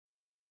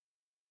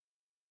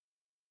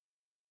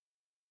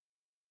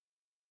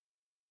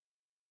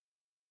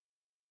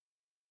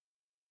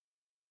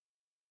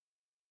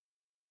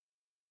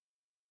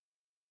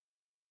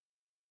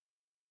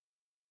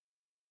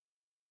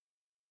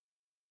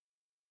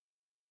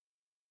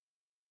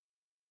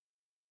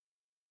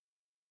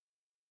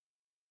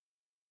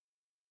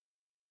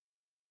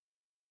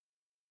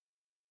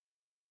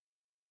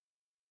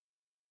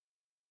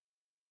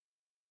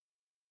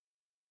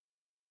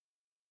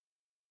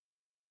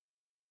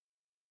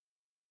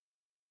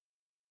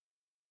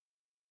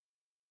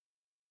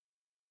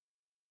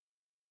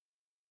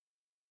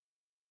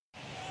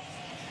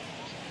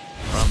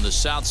the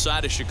south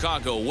side of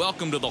Chicago.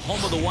 Welcome to the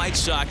home of the White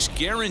Sox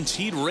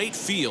Guaranteed Rate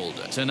Field.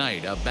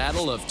 Tonight, a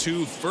battle of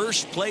two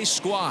first-place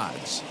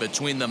squads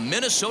between the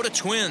Minnesota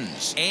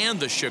Twins and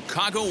the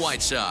Chicago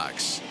White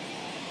Sox.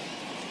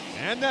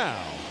 And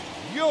now,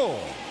 your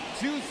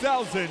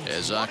 2022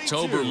 As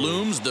October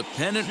looms, the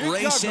pennant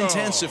race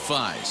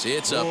intensifies.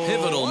 It's a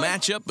pivotal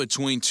matchup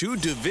between two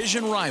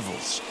division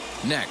rivals.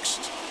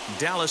 Next,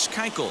 Dallas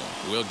Keuchel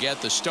will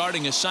get the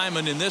starting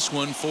assignment in this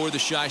one for the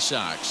Chi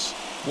Sox.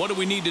 What do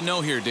we need to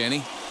know here,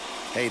 Danny?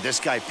 Hey,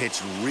 this guy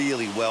pitched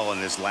really well in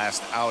his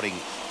last outing,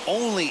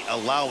 only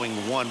allowing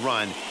 1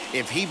 run.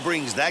 If he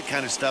brings that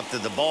kind of stuff to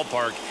the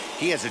ballpark,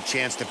 he has a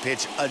chance to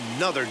pitch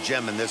another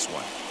gem in this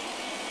one.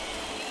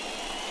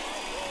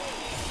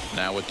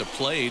 Now at the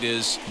plate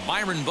is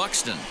Byron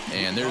Buxton,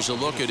 and there's a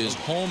look at his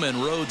home and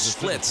road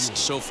splits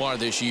so far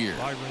this year.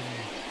 Byron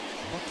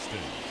Buxton.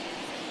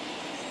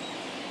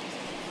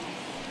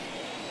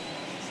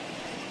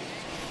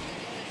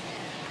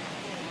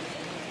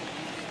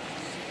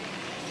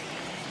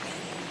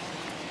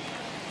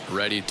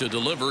 Ready to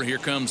deliver. Here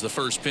comes the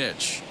first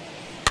pitch.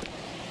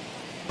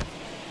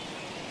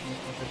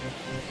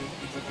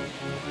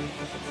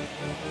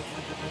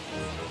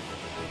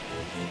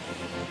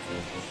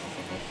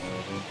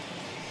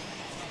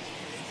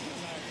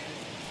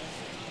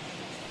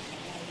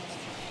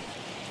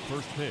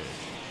 First pitch,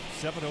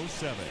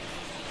 7:07.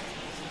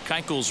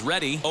 Keuchel's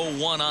ready.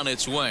 0-1 on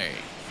its way.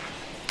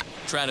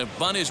 Trying to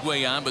bunt his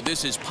way on, but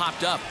this is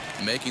popped up.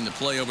 Making the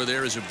play over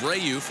there is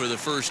Abreu for the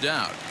first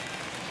out.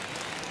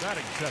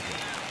 Batting second,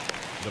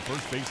 the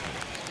first baseman,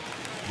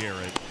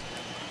 Garrett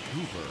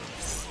Cooper.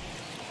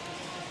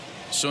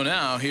 So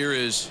now here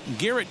is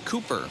Garrett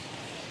Cooper.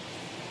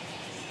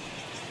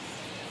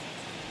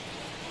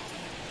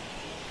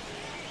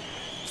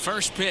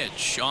 First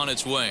pitch on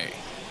its way.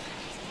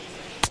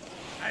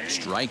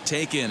 Strike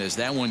taken as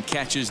that one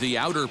catches the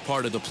outer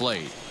part of the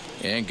plate.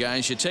 And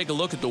guys, you take a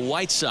look at the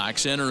White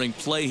Sox entering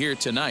play here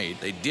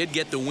tonight. They did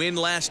get the win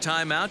last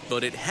time out,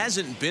 but it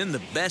hasn't been the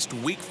best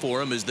week for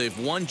them as they've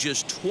won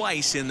just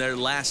twice in their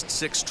last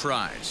 6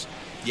 tries.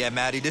 Yeah,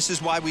 Matty, this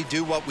is why we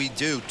do what we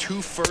do.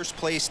 2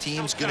 first-place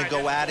teams going to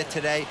go at it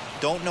today.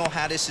 Don't know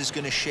how this is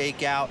going to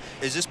shake out.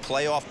 Is this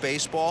playoff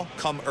baseball?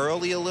 Come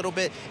early a little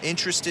bit.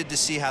 Interested to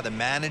see how the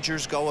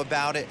managers go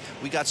about it.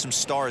 We got some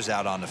stars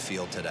out on the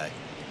field today.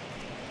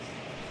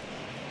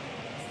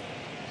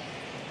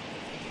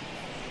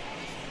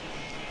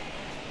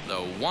 The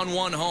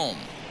 1-1 home.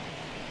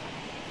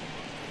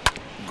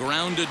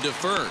 Grounded to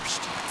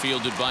first.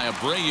 Fielded by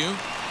Abreu.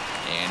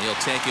 And he'll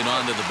take it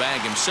onto the bag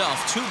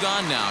himself. 2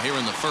 gone now here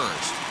in the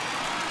first.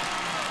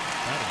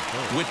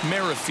 With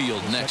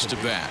Merrifield next to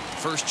bat.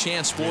 First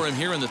chance for him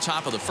here in the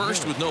top of the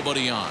first with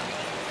nobody on.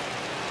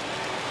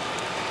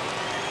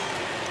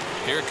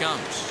 Here it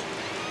comes.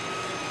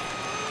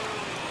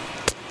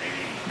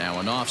 Now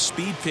an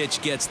off-speed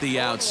pitch gets the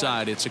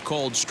outside. It's a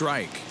cold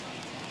strike.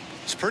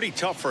 It's pretty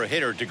tough for a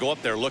hitter to go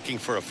up there looking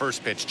for a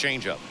first pitch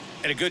changeup.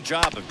 And a good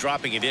job of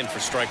dropping it in for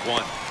strike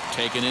 1.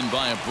 Taken in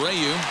by Abreu,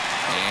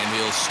 and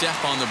he'll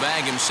step on the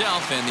bag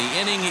himself, and the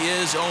inning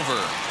is over.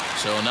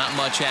 So not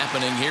much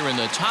happening here in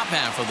the top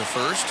half of the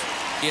first.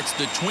 It's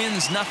the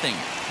Twins 0.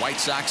 White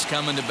Sox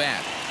coming to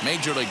bat.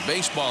 Major League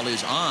Baseball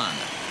is on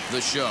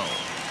the show.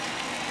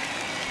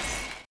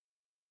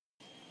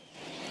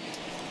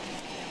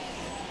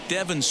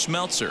 Devin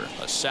Smeltzer,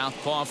 a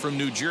southpaw from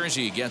New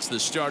Jersey, gets the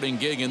starting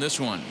gig in this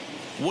one.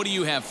 What do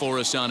you have for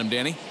us on him,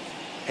 Danny?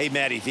 Hey,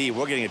 Matty V,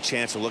 we're getting a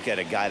chance to look at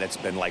a guy that's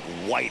been like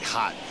white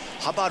hot.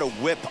 How about a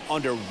whip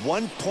under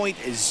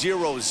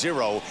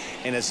 1.00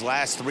 in his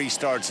last 3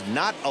 starts?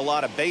 Not a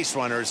lot of base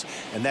runners,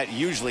 and that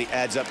usually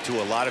adds up to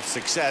a lot of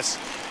success.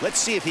 Let's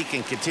see if he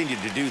can continue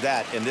to do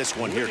that in this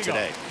one here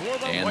today.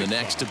 And the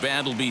next to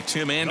bat will be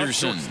Tim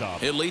Anderson.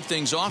 He'll lead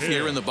things off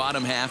here in the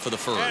bottom half of the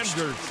first.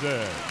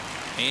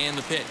 And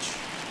the pitch.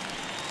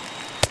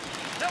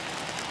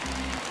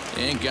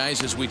 And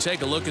guys, as we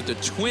take a look at the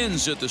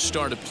Twins at the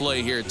start of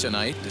play here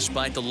tonight,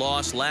 despite the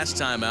loss last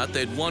time out,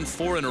 they'd won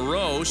 4 in a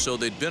row, so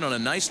they'd been on a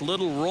nice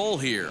little roll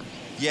here.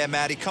 Yeah,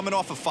 Matty, coming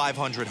off a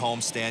 500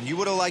 homestand, you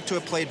would have liked to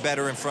have played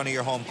better in front of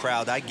your home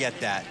crowd. I get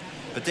that.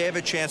 But they have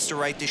a chance to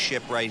right the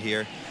ship right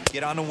here,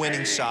 get on the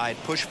winning side,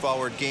 push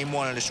forward, game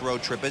 1 of this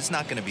road trip. It's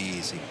not going to be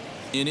easy.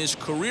 In his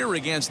career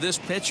against this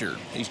pitcher,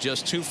 he's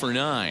just 2 for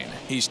 9.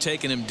 He's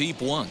taken him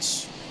deep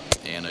once.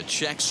 And a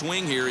check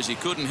swing here as he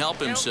couldn't help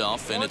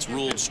himself, and it's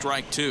ruled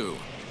strike 2.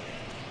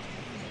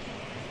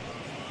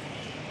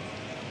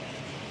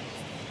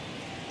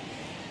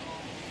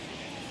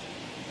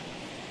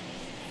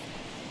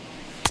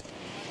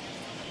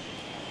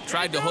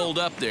 Tried to hold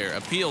up there,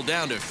 appeal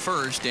down to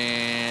first,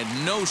 and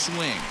no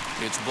swing.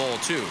 It's ball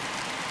 2.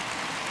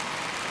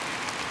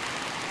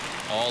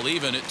 All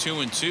even at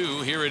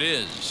 2-2. Here it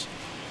is.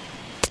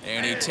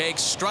 And he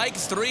takes strike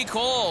 3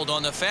 called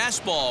on the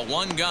fastball.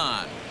 1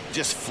 gone.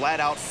 Just flat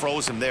out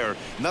froze him there.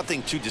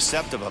 Nothing too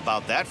deceptive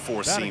about that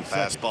 4-seam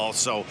fastball,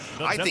 so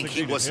I think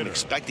he wasn't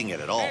expecting it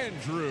at all.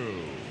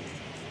 Andrew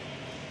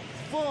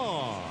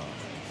Vaughn.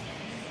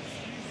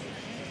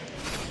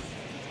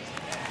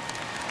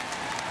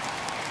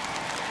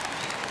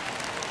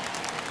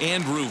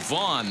 Andrew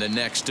Vaughn the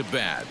next to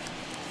bat,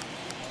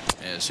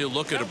 as he'll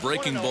look at a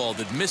breaking ball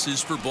that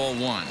misses for ball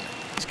one.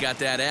 He's got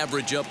that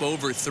average up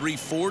over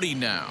 340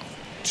 now.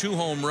 2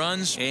 home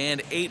runs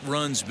and 8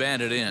 runs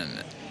batted in.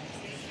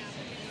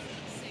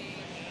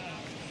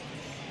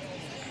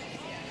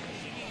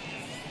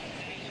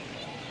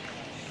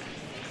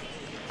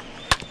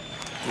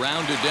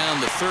 Grounded down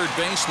the third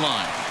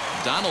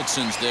baseline.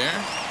 Donaldson's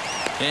there,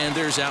 and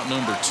there's out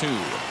number 2.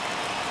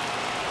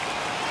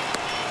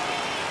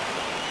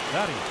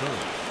 Batting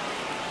third,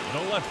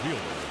 the left fielder,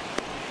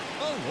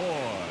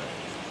 Aloy.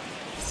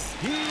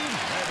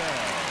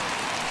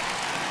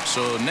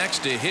 So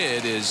next to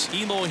hit is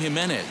Eloy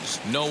Jimenez.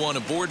 No one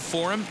aboard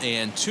for him,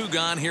 and 2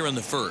 gone here in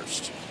the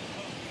first.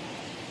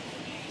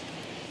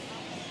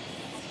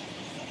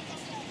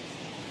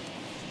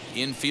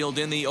 Infield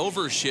in the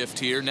overshift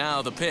here.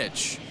 Now the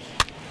pitch.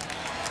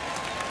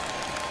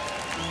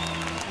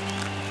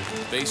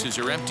 Bases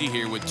are empty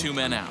here with 2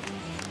 men out.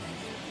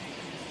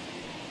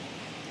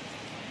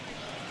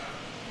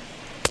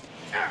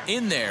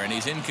 In there, and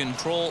he's in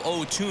control.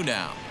 0-2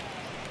 now.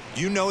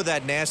 You know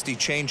that nasty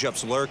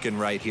changeup's lurking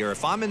right here.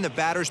 If I'm in the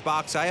batter's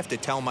box, I have to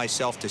tell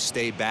myself to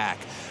stay back.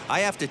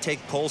 I have to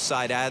take pull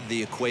side out of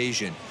the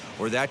equation,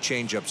 or that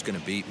changeup's going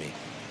to beat me.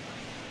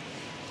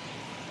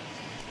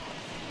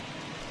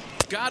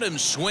 Got him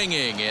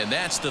swinging, and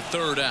that's the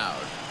 3rd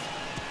out.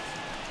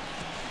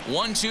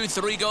 1, 2,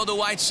 3 go the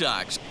White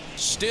Sox.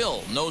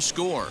 Still no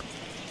score.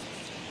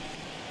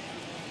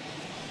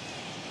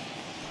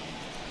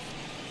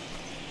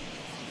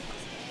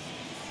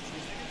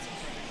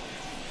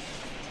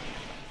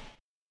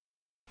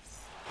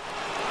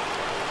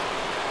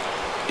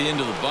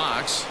 Into the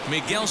box,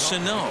 Miguel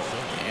Sano,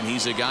 and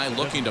he's a guy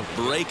looking to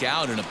break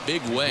out in a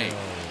big way.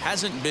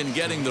 Hasn't been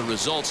getting the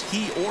results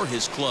he or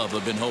his club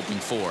have been hoping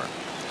for.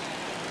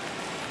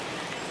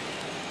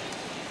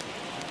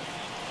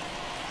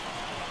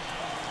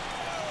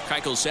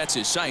 Keuchel sets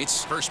his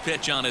sights. First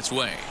pitch on its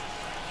way.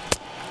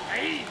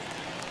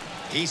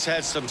 He's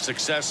had some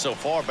success so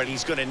far, but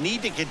he's going to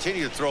need to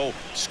continue to throw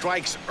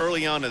strikes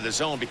early on in the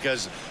zone,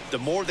 because the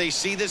more they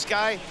see this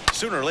guy,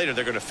 sooner or later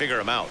they're going to figure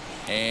him out.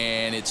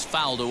 And it's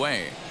fouled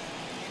away.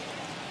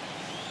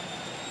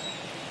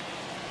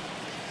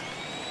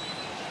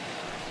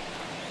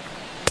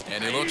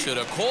 And he looks at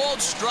a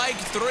cold strike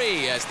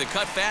 3 as the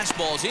cut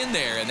fastball's in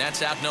there, and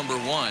that's out number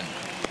 1.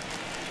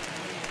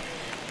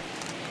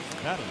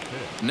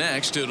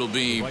 Next, it'll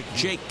be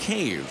Jake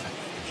Cave.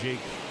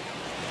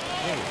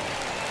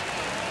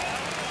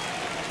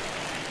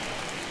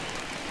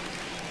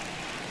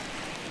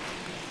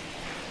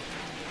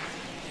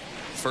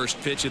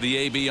 First pitch of the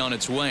AB on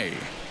its way.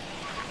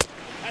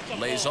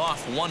 Lays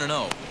off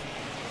 1-0.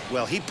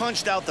 Well, he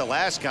punched out the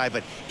last guy,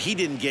 but he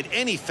didn't get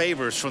any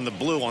favors from the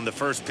blue on the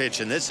first pitch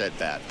in this at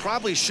bat.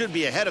 Probably should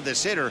be ahead of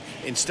this hitter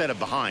instead of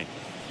behind.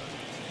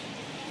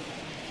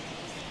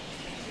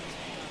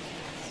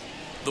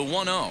 The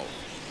 1-0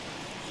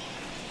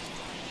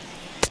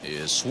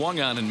 is swung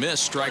on and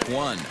missed. Strike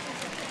 1.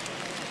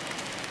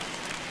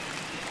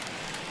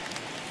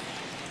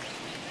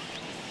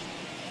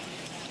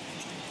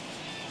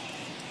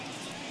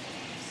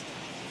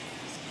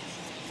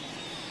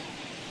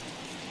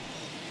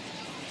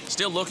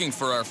 Still looking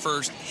for our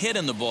first hit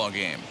in the ball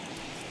game.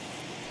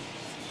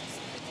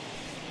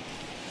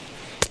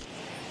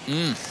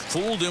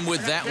 Fooled him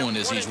with that one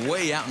as he's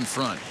way out in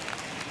front.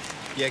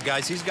 Yeah,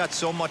 guys, he's got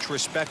so much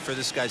respect for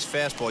this guy's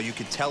fastball. You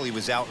could tell he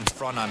was out in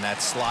front on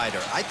that slider.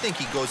 I think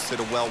he goes to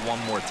the well one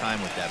more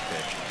time with that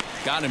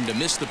pitch. Got him to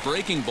miss the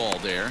breaking ball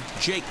there.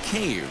 Jake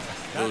Cave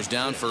goes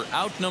down for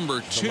out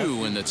number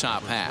 2 in the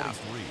top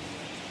half.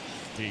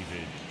 David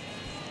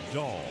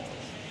Dahl.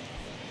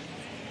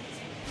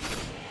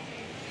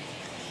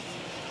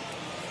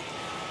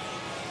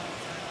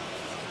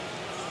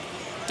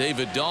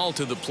 David Dahl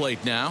to the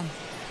plate now,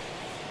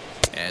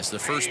 as the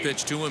first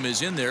pitch to him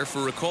is in there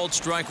for a called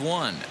strike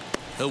 1.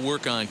 He'll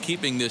work on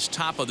keeping this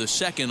top of the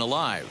second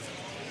alive.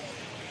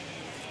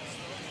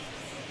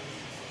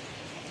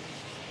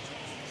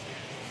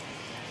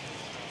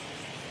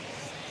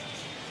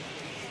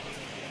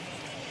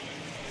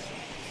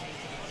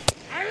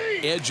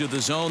 Edge of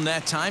the zone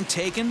that time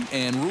taken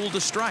and ruled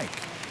a strike.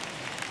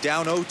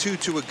 Down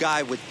 0-2 to a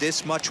guy with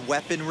this much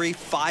weaponry,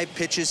 5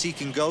 pitches he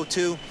can go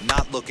to,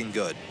 not looking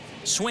good.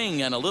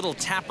 Swing and a little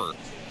tapper.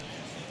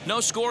 No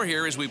score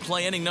here as we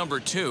play inning number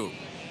 2.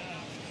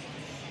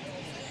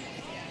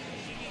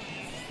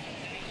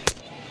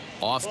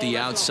 Off the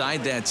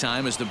outside that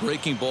time as the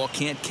breaking ball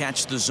can't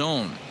catch the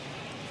zone.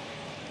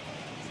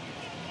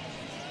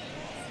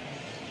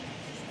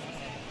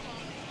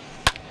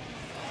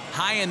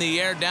 High in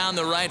the air down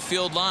the right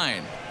field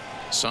line.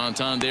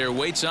 Santander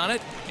waits on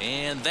it,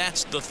 and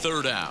that's the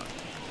 3rd out.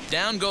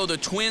 Down go the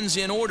Twins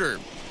in order.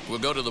 We'll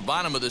go to the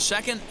bottom of the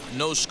second.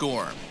 No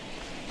score.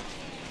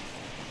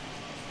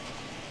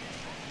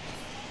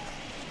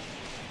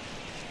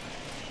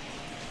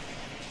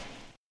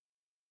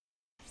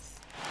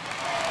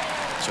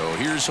 So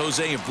here's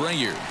Jose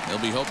Abreu. He'll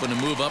be hoping to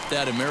move up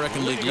that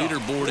American League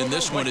leaderboard in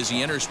this one as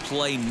he enters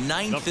play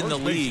 9th in the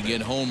league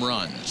in home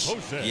runs.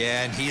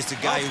 Yeah, and he's the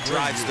guy who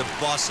drives the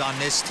bus on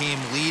this team,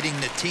 leading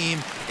the team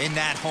in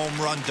that home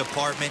run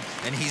department,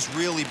 and he's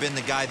really been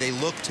the guy they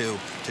look to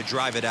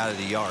drive it out of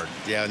the yard.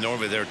 Yeah,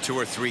 normally there are 2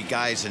 or 3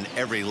 guys in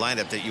every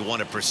lineup that you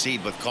want to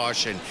proceed with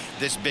caution.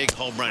 This big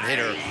home run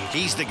hitter,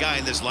 he's the guy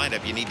in this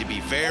lineup you need to be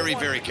very,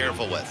 very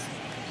careful with.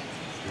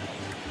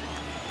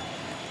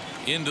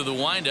 Into the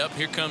windup,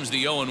 here comes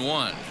the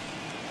 0-1.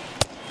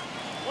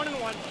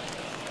 1-1.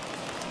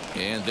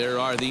 And there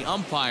are the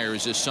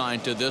umpires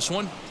assigned to this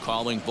one.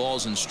 Calling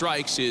balls and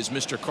strikes is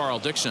Mr. Carl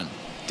Dixon.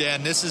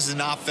 Dan, this is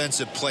an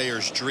offensive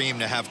player's dream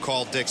to have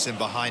Carl Dixon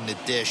behind the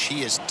dish.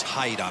 He is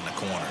tight on the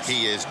corners.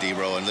 He is,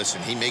 D-Row, and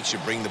listen, he makes you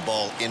bring the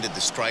ball into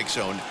the strike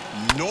zone.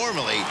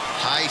 Normally,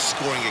 high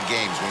scoring of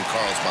games when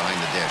Carl's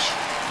behind the dish.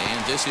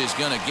 And this is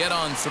going to get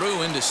on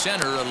through into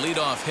center, a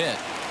leadoff hit.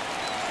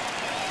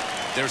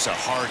 There's a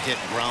hard hit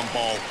ground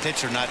ball.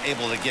 Pitcher not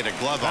able to get a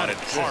glove on it.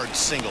 Hard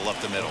single up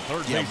the middle.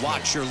 Yeah,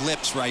 watch your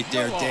lips right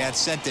there, Dan.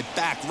 Sent it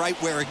back right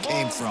where it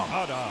came from.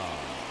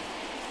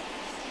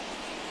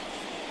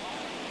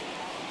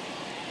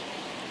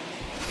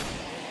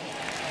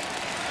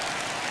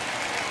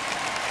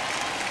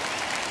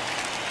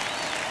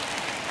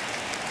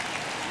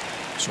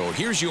 So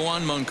here's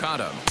Yoan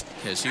Moncada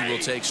as he will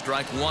take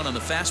strike 1 on the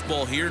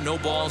fastball here. No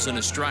balls and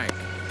a strike.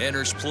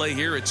 Enters play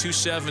here at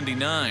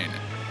 279.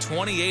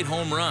 28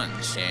 home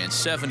runs and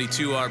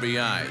 72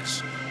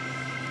 RBIs.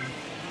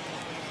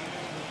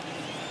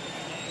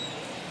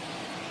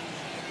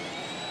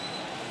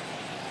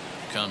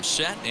 Comes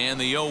set and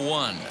the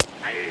 0-1.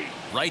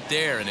 Right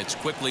there, and it's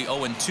quickly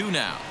 0-2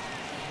 now.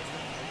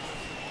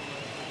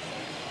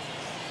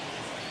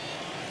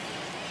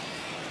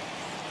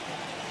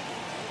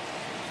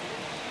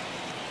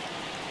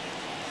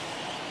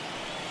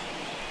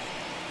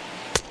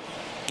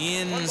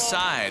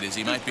 Inside as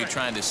he might be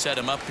trying to set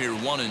him up here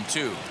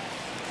 1-2.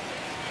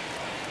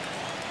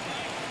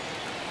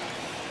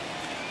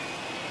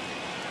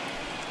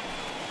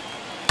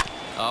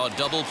 Oh,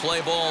 double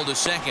play ball to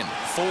second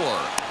for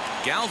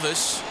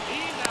Galvis.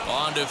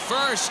 On to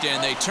first,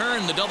 and they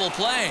turn the double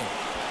play.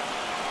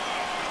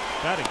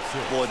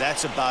 Boy,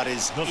 that's about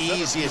as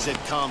easy as it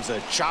comes. A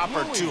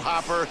chopper,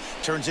 2-hopper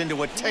turns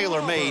into a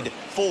tailor-made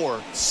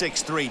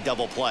 4-6-3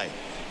 double play.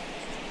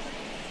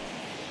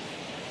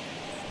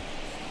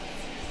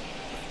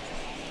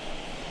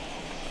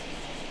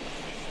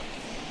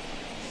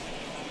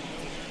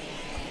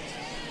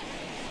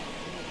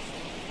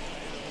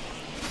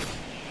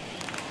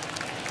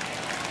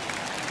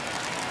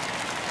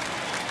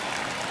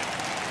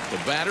 The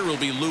batter will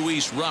be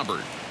Luis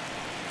Robert.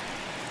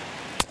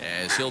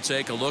 As he'll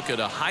take a look at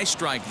a high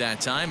strike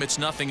that time. It's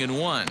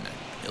 0-1.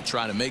 He'll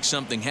try to make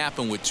something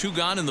happen with 2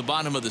 gone in the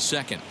bottom of the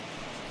second.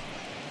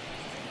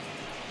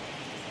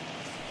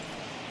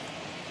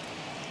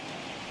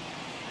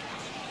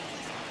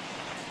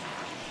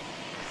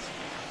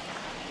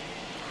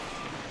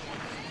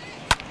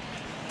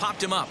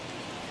 Popped him up.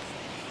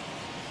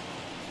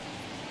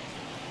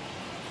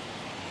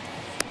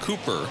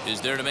 Cooper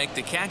is there to make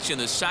the catch, and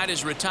the side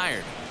is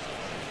retired.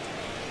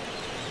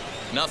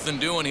 Nothing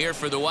doing here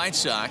for the White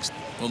Sox.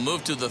 We'll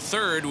move to the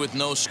 3rd with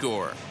no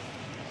score.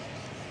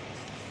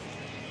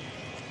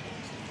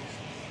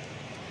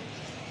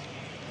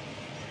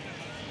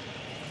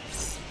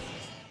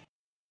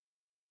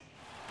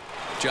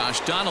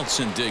 Josh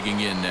Donaldson digging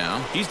in now.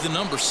 He's the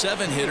number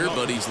 7 hitter,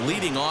 but he's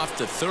leading off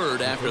the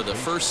 3rd after the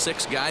first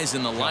 6 guys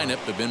in the lineup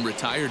have been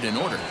retired in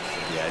order.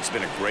 Yeah, it's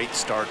been a great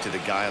start to the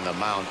guy on the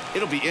mound.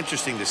 It'll be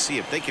interesting to see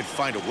if they can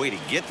find a way to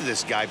get to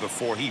this guy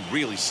before he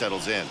really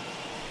settles in.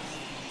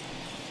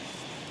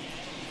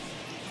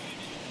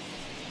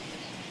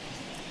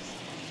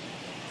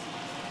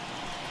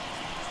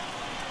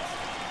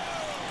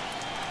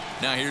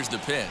 Now here's the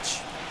pitch.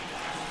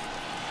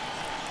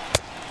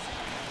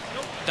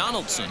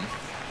 Donaldson,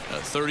 a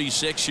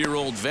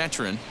 36-year-old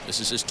veteran.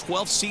 This is his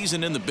 12th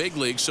season in the big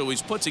league, so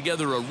he's put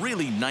together a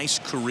really nice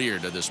career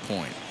to this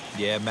point.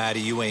 Yeah, Matty,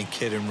 you ain't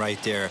kidding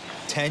right there.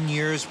 10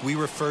 years, we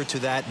refer to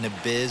that in the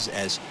biz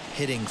as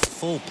hitting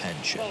full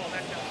pension.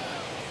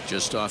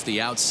 Just off the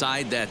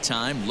outside that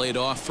time, laid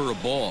off for a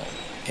ball.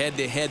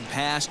 Head-to-head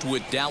passed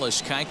with Dallas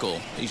Keuchel.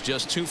 He's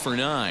just 2 for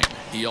 9.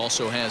 He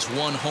also has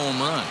 1 home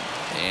run.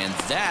 And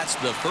that's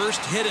the first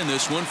hit in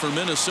this one for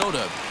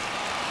Minnesota.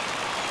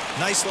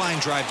 Nice line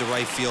drive to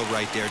right field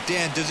right there.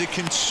 Dan, does it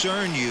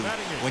concern you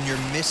when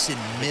you're missing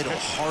middle,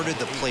 hard at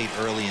the plate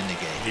early in the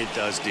game? It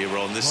does,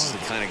 D-Roll, and this is the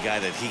kind of guy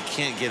that he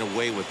can't get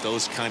away with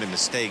those kind of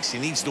mistakes. He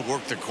needs to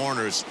work the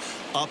corners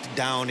up,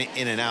 down,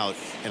 in and out.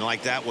 And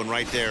like that one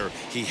right there,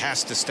 he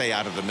has to stay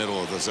out of the middle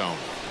of the zone.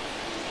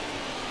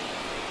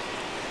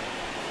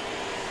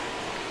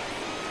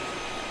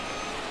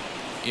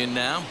 In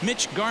now,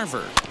 Mitch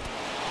Garver.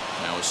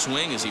 Now a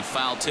swing as he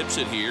foul tips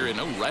it here, and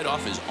right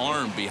off his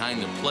arm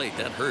behind the plate.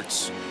 That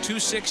hurts.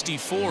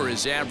 264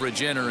 is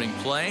average entering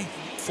play.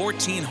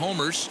 14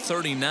 homers,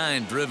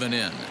 39 driven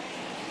in.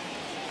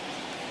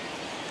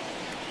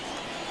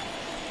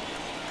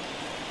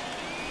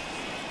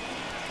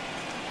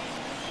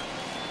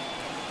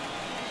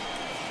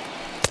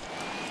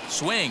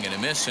 swing and a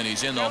miss, and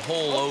he's in the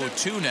hole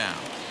 0-2 now.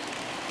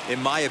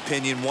 In my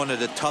opinion, one of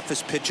the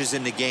toughest pitches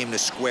in the game to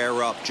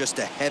square up. Just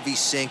a heavy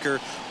sinker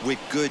with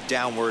good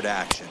downward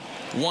action.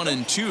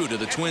 1-2 to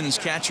the Twins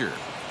catcher.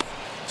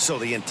 So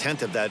the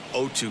intent of that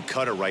 0-2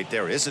 cutter right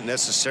there isn't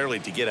necessarily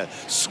to get a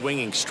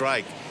swinging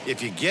strike.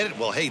 If you get it,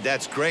 well, hey,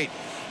 that's great.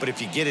 But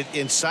if you get it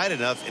inside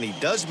enough and he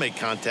does make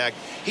contact,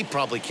 he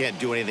probably can't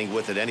do anything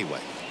with it anyway.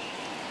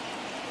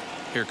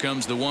 Here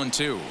comes the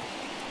 1-2.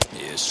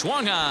 He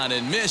swung on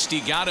and missed. He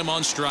got him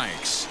on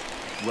strikes.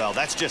 Well,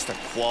 that's just a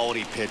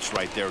quality pitch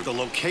right there. The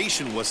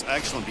location was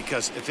excellent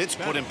because if it's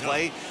put in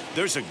play,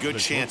 there's a good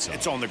chance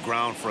it's on the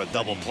ground for a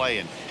double play.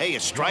 And, hey, a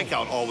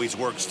strikeout always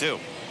works, too.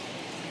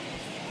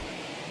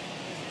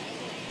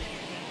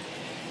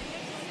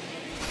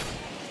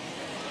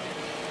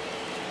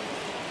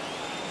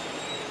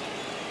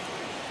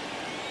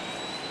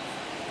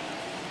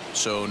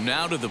 So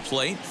now to the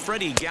plate,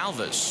 Freddie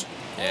Galvis.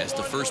 As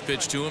the first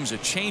pitch to him is a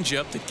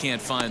changeup that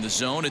can't find the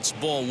zone. It's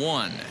ball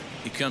 1.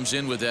 He comes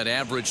in with that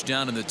average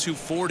down in the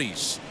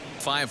 240s.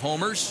 5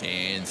 homers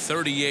and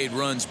 38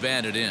 runs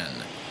batted in.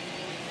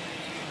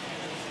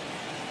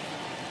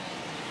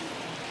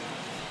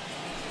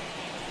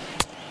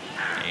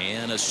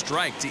 And a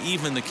strike to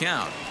even the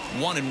count.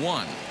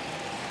 1-1.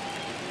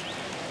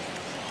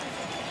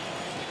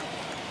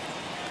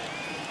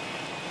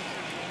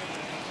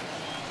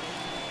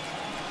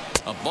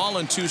 A ball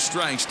and 2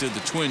 strikes to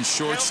the Twins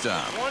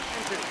shortstop.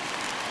 1-2.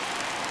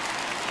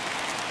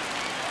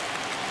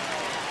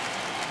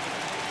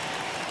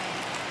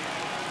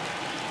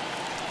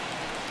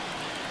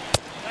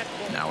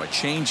 Now a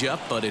changeup,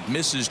 but it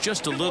misses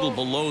just a little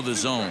below the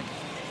zone.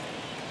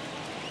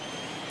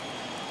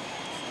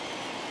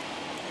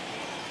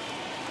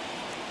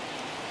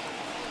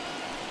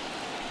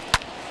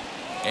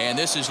 And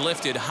this is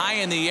lifted high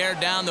in the air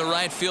down the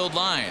right field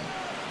line.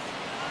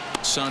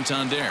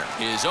 Santander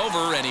is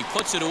over, and he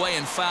puts it away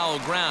in foul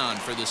ground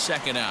for the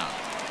second out.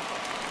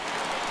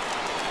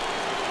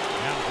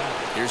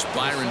 Here's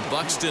Byron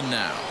Buxton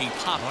now. He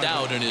popped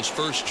out in his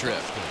first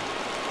trip.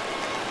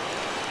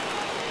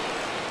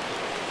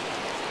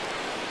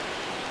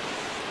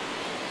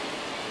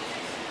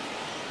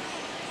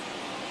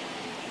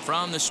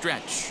 From the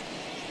stretch.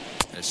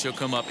 This will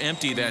come up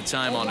empty that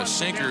time on a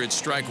sinker. It's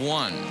strike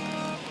 1.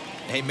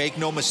 Hey, make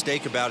no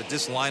mistake about it.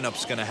 This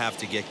lineup's going to have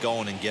to get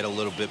going and get a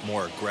little bit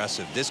more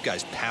aggressive. This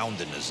guy's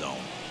pounding the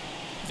zone.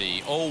 The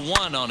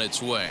 0-1 on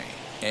its way.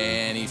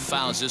 And he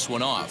fouls this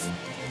one off.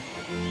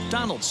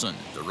 Donaldson,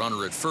 the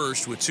runner at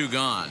first with 2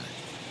 gone.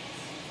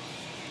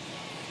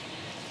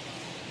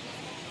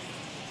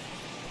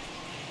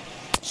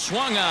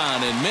 Swung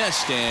on and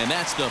missed, and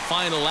that's the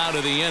final out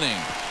of the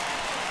inning.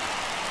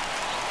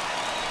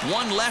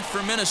 1 left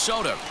for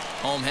Minnesota.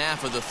 Home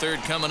half of the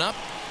 3rd coming up.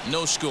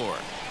 No score.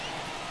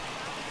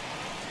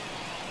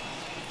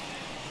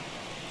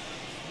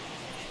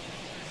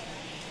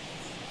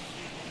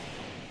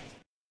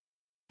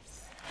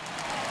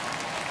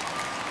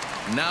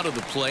 Now to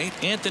the plate,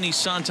 Anthony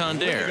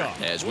Santander,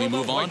 as we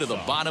move on to the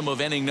bottom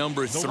of inning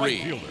number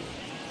 3.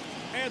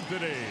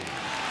 Anthony.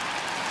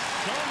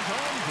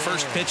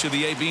 First pitch of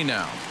the AB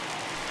now.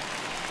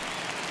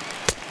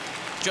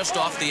 Just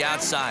off the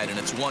outside, and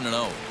it's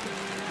 1-0.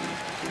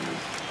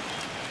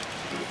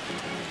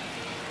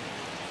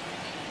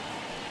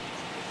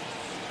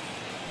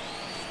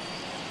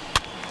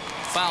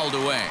 Fouled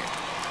away.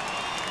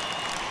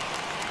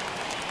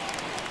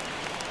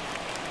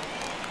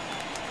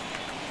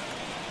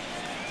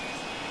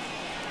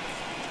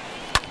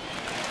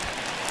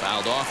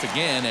 Fouled off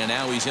again, and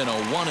now he's in a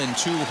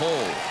 1-2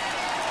 hole.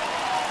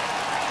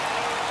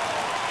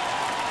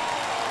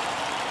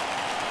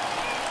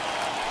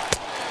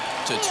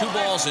 To 2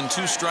 balls and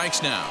 2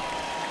 strikes now.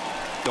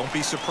 Don't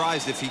be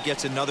surprised if he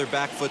gets another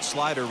back foot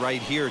slider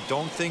right here.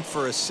 Don't think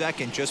for a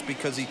second, just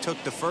because he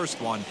took the first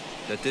one,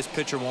 that this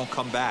pitcher won't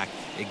come back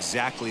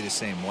exactly the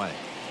same way.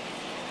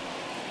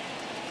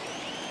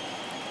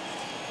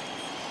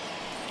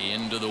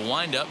 Into the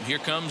windup. Here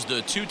comes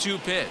the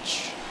 2-2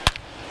 pitch.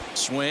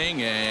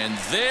 Swing, and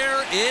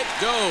there it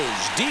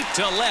goes. Deep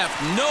to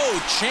left. No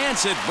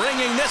chance at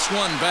bringing this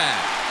one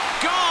back.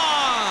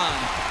 Gone!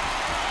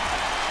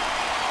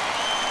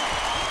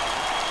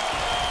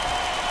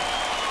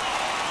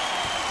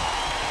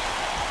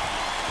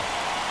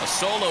 A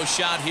solo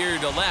shot here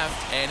to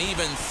left, and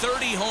even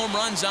 30 home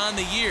runs on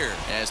the year.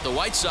 As the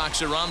White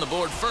Sox are on the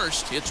board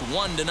first, it's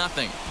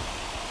 1-0.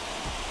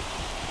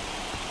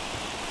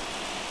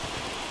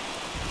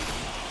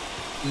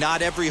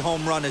 Not every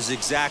home run is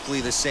exactly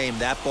the same.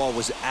 That ball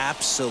was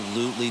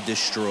absolutely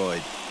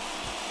destroyed.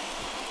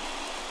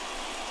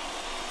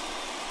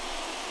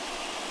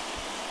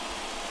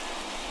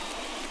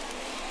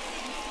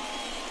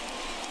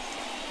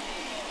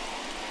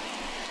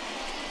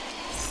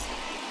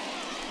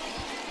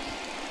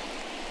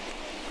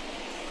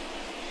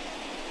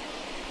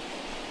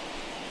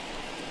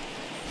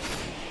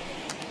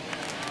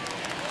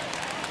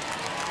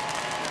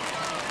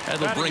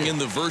 That'll bring in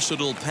the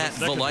versatile Pat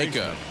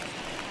Valaika.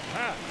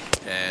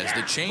 As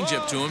the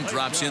changeup to him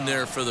drops in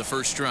there for the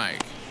first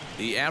strike.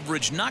 The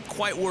average not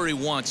quite where he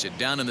wants it,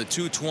 down in the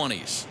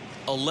 220s.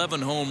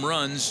 11 home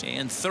runs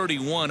and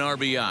 31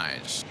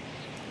 RBIs.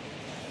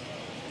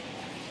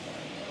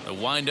 The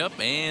windup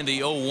and the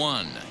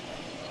 0-1.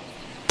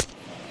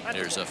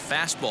 There's a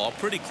fastball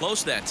pretty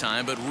close that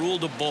time, but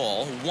ruled a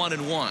ball.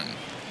 1-1.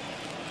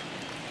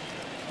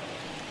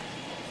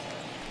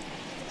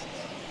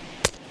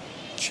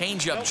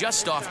 Changeup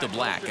just off the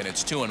black, and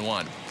it's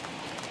 2-1.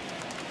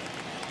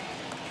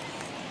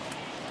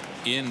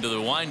 Into the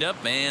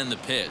windup and the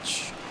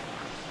pitch.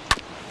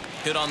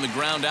 Hit on the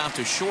ground out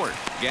to short.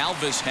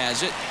 Galvis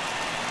has it.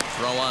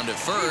 Throw on to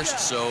first,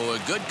 so a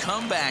good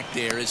comeback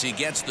there as he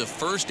gets the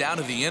first out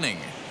of the inning.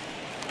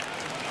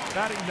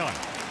 Batting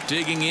ninth.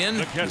 Digging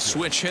in, the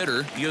switch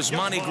hitter,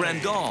 Yasmani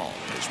Grandal.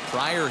 His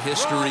prior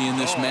history in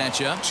this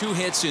matchup, 2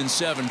 hits in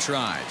 7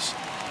 tries.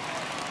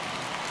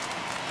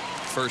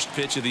 First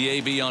pitch of the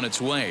AB on its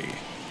way.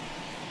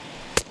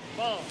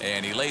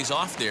 And he lays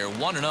off there,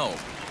 1-0.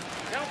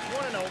 Count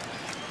 1-0.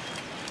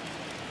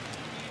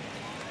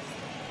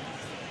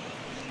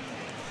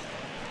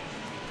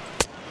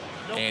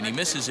 And he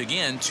misses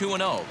again,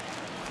 2-0.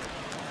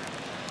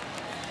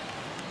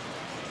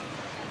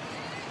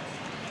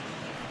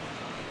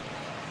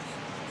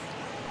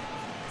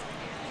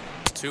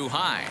 Too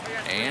high,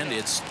 and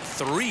it's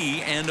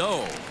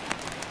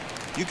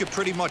 3-0. You could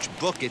pretty much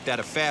book it that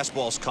a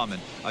fastball's coming.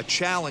 A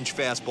challenge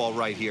fastball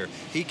right here.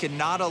 He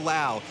cannot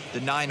allow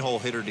the 9-hole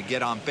hitter to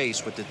get on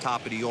base with the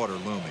top of the order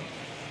looming.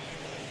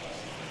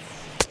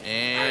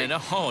 And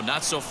oh,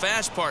 not so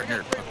fast,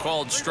 partner. A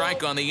called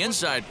strike on the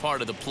inside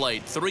part of the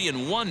plate.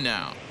 3-1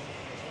 now.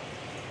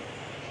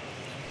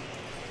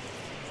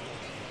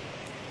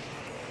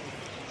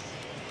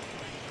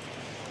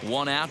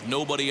 One out,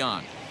 nobody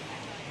on.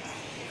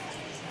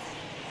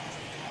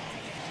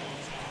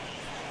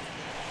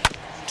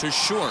 To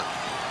short.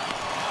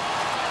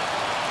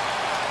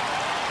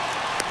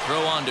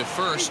 Throw on to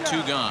first,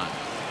 2 gone.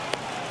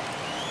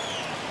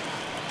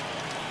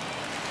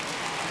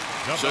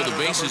 So the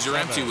bases are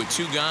empty with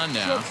 2 gone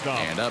now.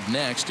 And up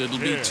next, it'll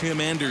be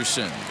Tim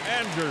Anderson.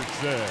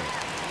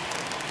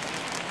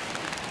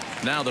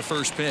 Now the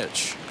first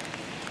pitch.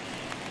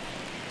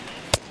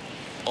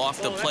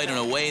 Off the plate and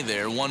away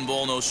there. 1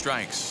 ball, no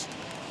strikes.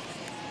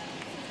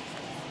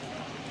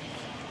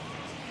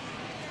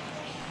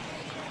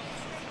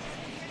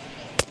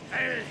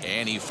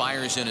 And he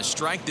fires in a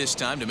strike this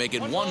time to make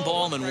it 1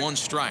 ball and 1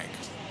 strike.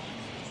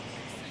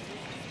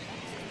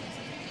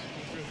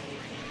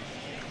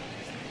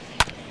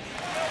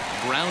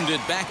 Grounded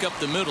back up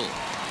the middle.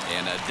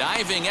 And a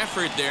diving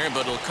effort there,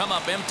 but it'll come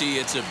up empty.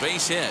 It's a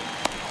base hit.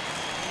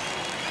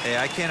 Hey,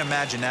 I can't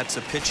imagine that's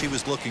a pitch he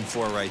was looking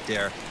for right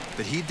there.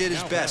 But he did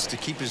his best to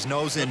keep his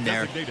nose in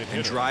there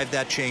and drive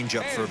that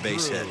changeup for a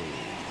base hit.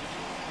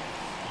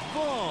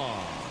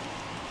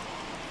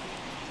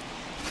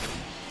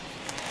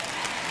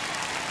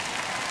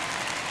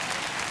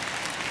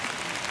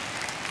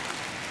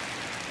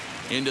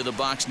 Into the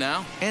box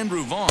now,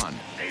 Andrew Vaughn,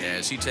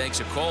 as he takes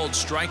a called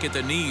strike at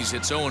the knees.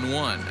 It's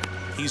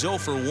 0-1. He's 0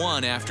 for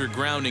 1 after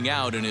grounding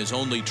out in his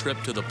only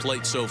trip to the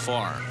plate so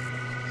far.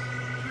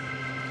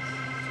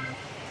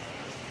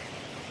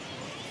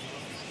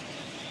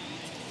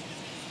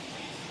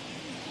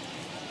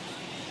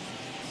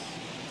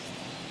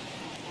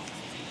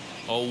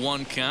 Oh,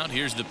 1 count.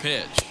 Here's the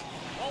pitch.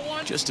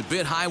 Just a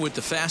bit high with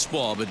the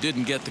fastball, but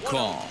didn't get the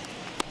call.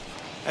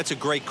 That's a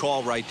great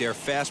call right there.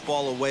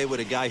 Fastball away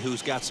with a guy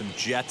who's got some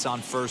jets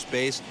on first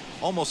base.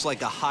 Almost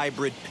like a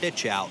hybrid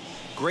pitch out.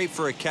 Great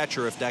for a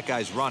catcher if that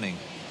guy's running.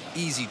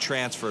 Easy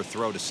transfer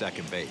throw to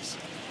second base.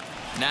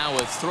 Now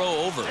a throw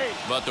over,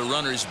 but the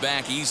runner's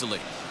back easily.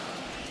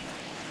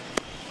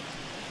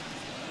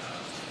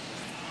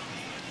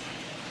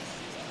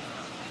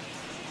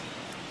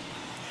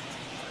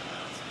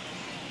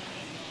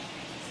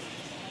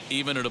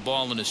 Even at a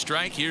ball and a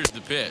strike, here's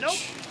the pitch. Nope.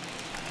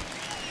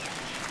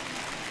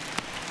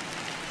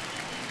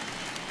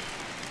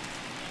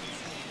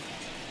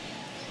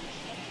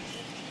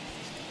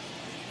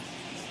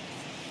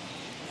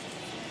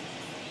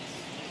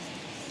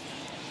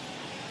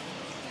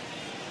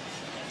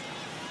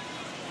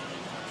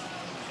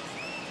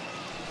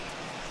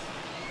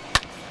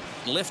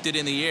 Lifted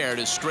in the air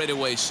to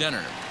straightaway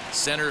center.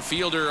 Center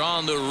fielder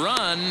on the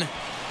run.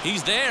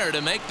 He's there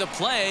to make the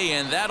play,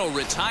 and that'll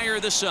retire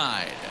the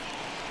side.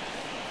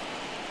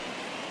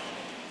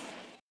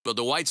 But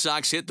the White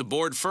Sox hit the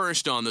board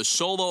first on the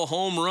solo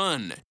home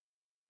run.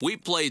 We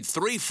played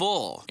 3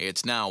 full.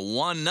 It's now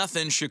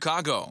 1-0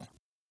 Chicago.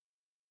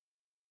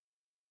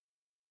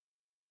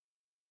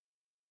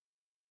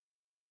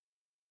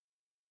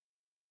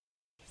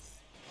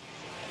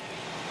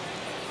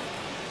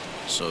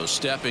 So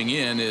stepping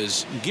in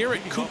is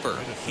Garrett Cooper.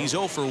 He's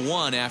 0 for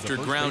 1 after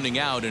grounding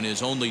out in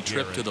his only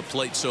trip to the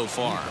plate so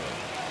far.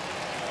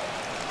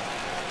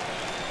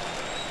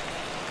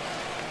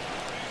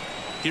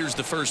 Here's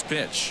the first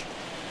pitch.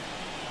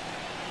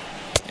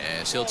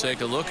 As he'll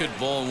take a look at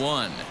ball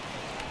 1.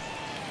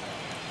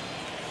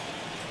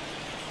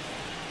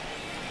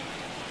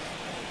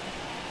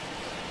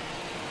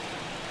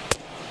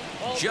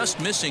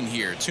 just missing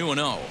here,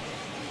 2-0.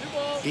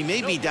 He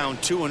may be down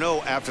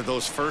 2-0 after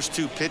those first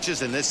two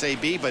pitches in this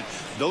AB, but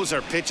those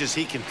are pitches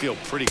he can feel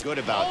pretty good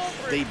about.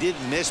 They did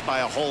miss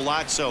by a whole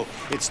lot, so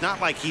it's not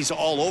like he's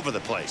all over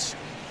the place.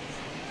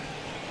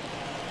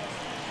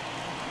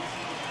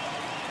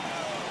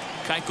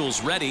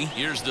 Keuchel's ready.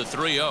 Here's the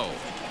 3-0.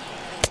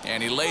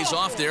 And he lays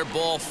off there,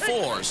 ball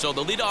 4. So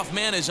the leadoff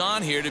man is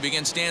on here to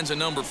begin stanza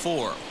number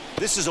 4.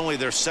 This is only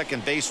their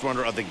second base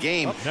runner of the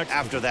game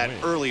after that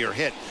earlier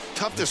hit.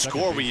 Tough to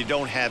score when you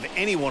don't have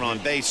anyone on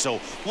base, so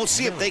we'll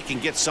see if they can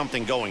get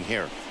something going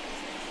here.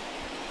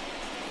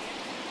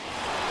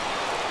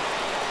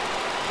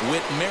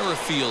 Whit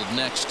Merrifield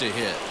next to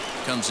hit.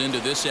 Comes into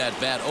this at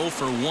bat 0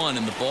 for 1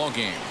 in the ball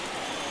game.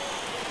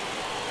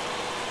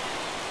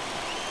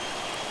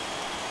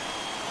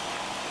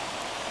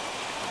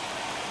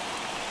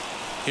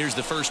 Here's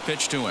the first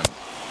pitch to him.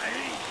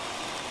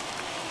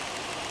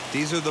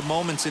 These are the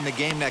moments in the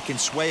game that can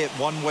sway it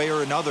one way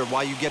or another,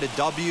 why you get a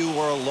W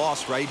or a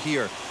loss right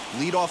here.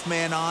 Leadoff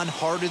man on,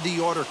 heart of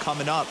the order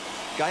coming up.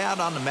 Guy out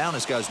on the mound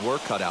has got his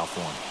work cut out for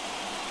him.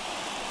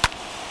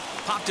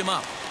 Popped him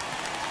up.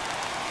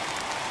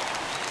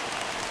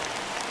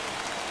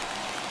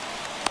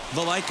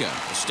 Valaika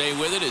will stay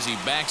with it as he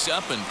backs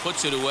up and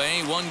puts it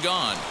away. 1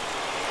 gone.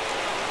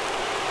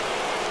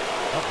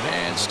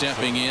 And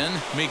stepping in,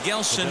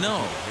 Miguel Sano.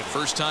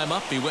 First time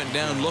up, he went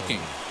down looking.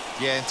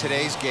 Yeah, in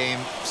today's game,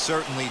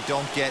 certainly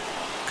don't get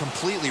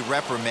completely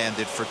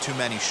reprimanded for too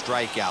many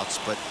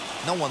strikeouts, but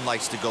no one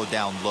likes to go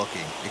down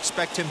looking.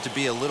 Expect him to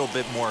be a little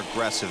bit more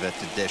aggressive at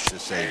the dish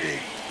this AB.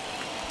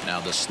 Now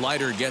the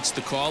slider gets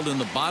the call in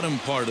the bottom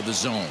part of the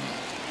zone.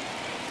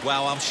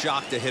 Wow, I'm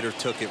shocked the hitter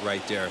took it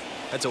right there.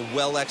 That's a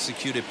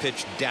well-executed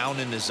pitch down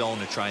in the zone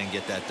to try and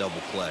get that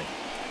double play.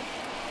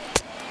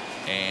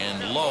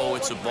 And low,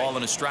 it's a ball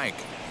and a strike.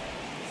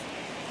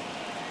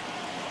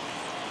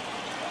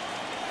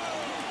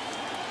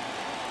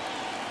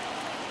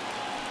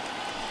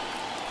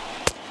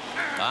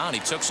 And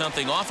he took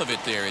something off of it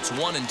there. It's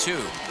 1-2.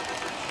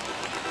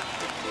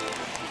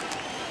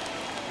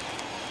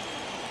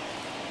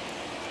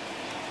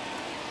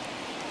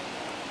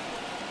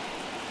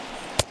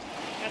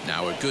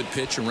 Now a good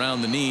pitch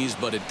around the knees,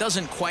 but it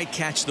doesn't quite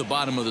catch the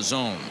bottom of the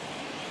zone.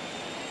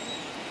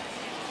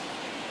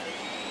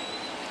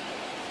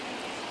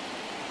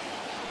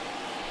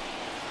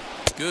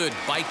 Good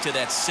bite to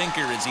that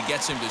sinker as he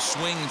gets him to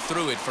swing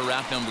through it for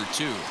out number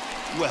 2.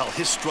 Well,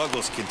 his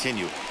struggles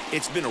continue.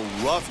 It's been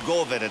a rough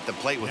go of it at the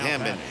plate with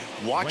him, and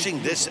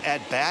watching this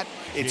at bat,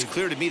 it's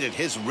clear to me that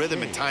his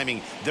rhythm and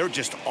timing, they're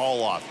just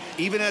all off.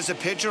 Even as a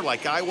pitcher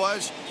like I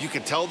was, you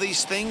can tell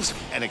these things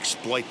and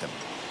exploit them.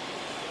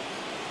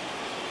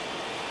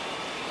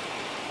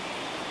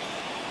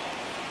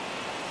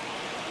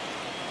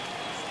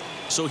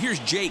 So here's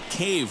Jake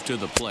Cave to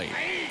the plate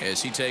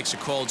as he takes a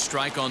called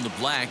strike on the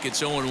black.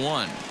 It's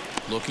 0-1.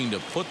 Looking to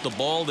put the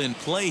ball in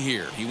play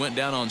here. He went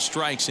down on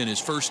strikes in his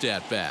first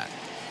at bat.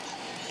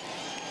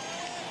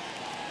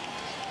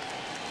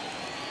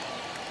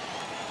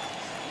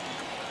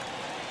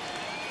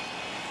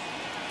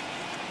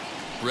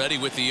 Ready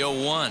with the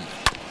 0-1.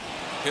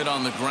 Hit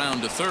on the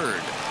ground to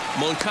third.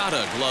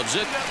 Moncada gloves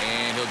it,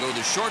 and he'll go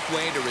the short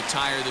way to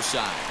retire the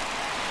side.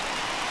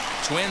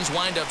 Twins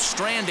wind up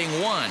stranding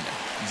 1.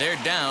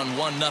 They're down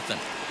 1-0.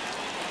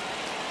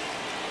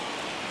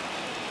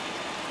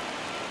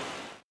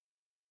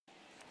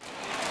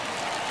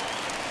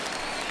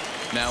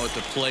 Now at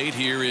the plate,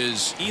 here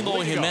is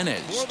Eloy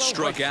Jimenez.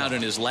 Struck out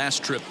in his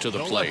last trip to the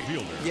plate.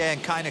 Yeah,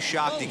 and kind of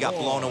shocked he got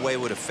blown away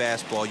with a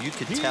fastball. You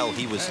could tell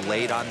he was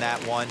late on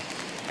that one.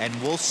 And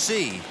we'll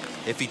see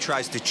if he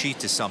tries to cheat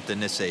to something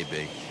this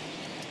AB.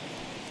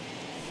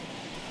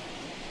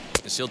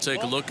 As he'll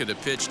take a look at a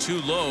pitch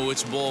too low,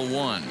 it's ball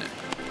 1.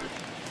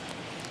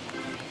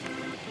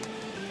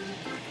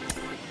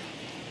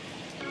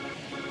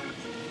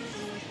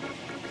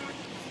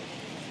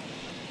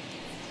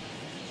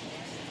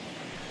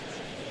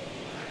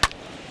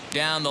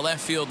 Down the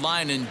left field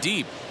line and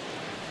deep.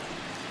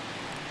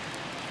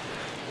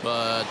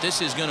 But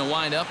this is going to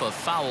wind up a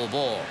foul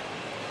ball.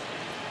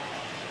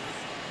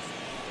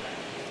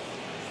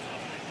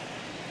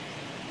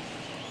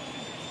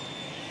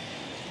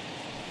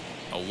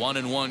 A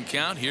 1-1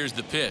 count. Here's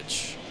the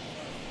pitch.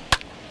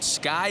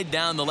 Skied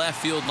down the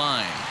left field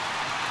line.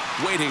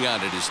 Waiting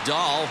on it is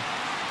Dahl.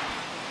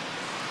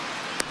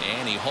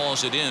 And he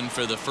hauls it in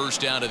for the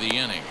first out of the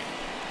inning.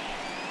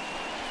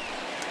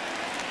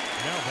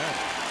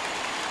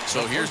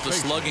 So here's the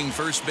slugging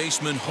first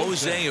baseman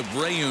Jose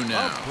Abreu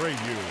now.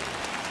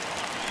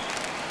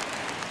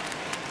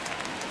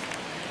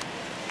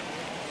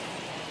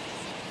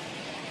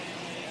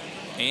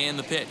 And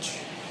the pitch.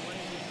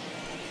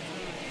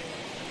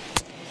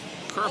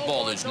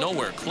 Curveball is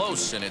nowhere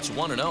close, and it's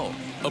 1-0.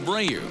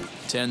 Abreu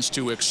tends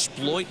to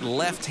exploit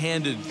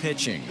left-handed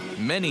pitching.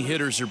 Many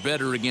hitters are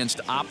better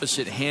against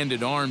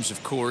opposite-handed arms,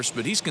 of course,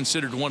 but he's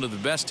considered one of the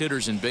best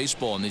hitters in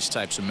baseball in these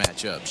types of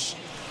matchups.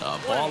 A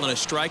ball and a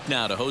strike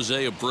now to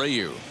Jose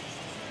Abreu.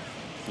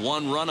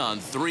 1 run on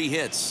 3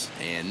 hits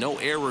and no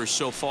errors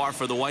so far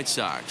for the White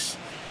Sox.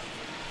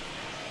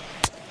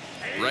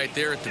 Right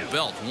there at the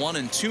belt.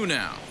 1-2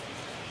 now.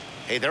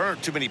 Hey, there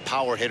aren't too many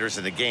power hitters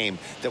in the game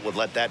that would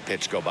let that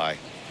pitch go by.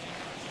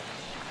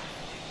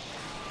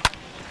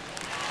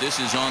 This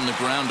is on the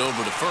ground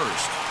over to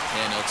first,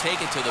 and he'll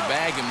take it to the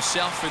bag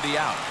himself for the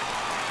out.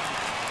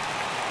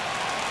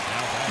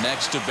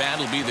 Next to bat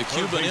will be the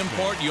Cuban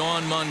import,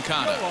 Yoan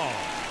Moncada.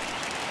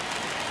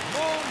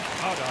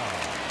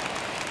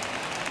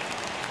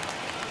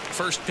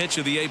 First pitch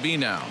of the AB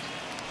now.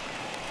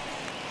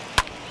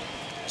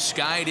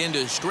 Skied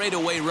into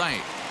straightaway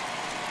right.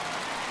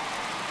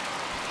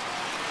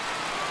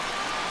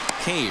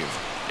 Cave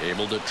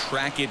able to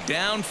track it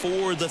down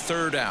for the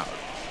 3rd out.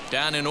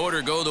 Down in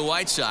order go the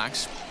White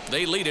Sox.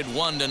 They lead it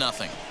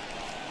 1-0.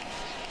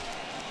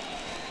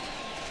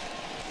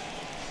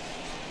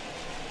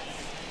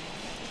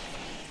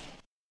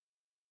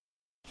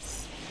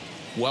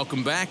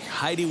 Welcome back.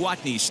 Heidi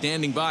Watney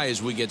standing by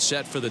as we get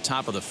set for the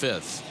top of the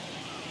 5th.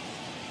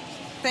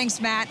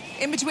 Thanks, Matt.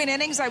 In between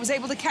innings, I was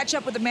able to catch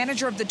up with the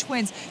manager of the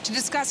Twins to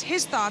discuss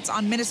his thoughts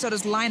on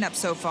Minnesota's lineup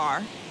so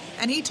far.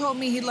 And he told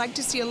me he'd like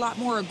to see a lot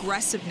more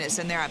aggressiveness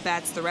in their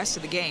at-bats the rest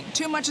of the game.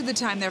 Too much of the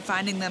time they're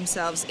finding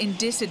themselves in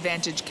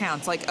disadvantaged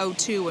counts like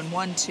 0-2 and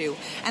 1-2,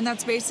 and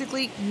that's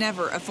basically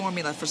never a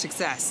formula for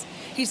success.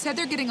 He said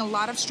they're getting a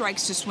lot of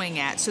strikes to swing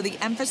at, so the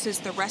emphasis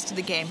the rest of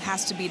the game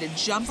has to be to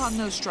jump on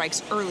those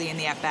strikes early in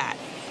the at-bat.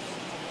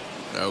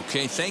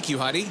 Okay, thank you,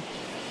 Heidi.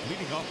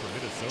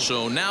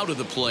 So now to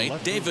the plate,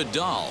 David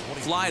Dahl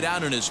flied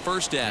out in his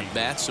first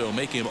at-bat, so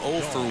make him 0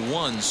 for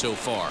 1 so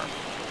far.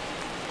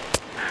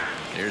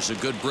 There's a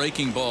good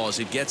breaking ball as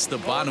it gets the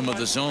bottom of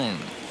the zone.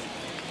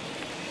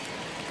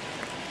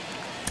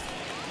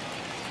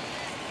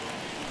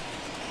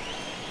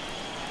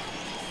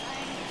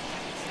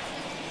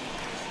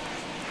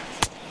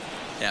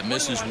 That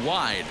misses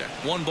wide.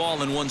 1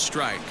 ball and 1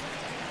 strike.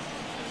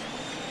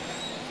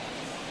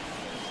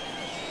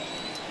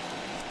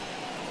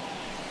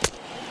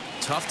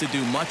 Tough to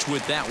do much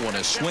with that one.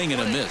 A swing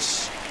and a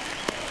miss.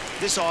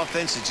 This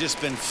offense has just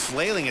been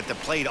flailing at the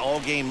plate all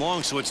game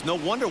long, so it's no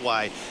wonder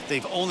why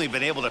they've only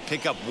been able to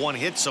pick up 1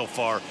 hit so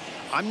far.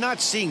 I'm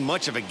not seeing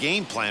much of a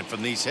game plan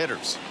from these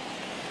hitters.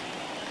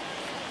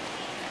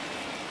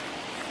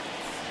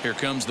 Here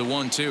comes the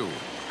 1-2.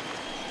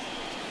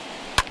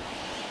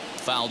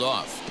 Fouled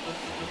off.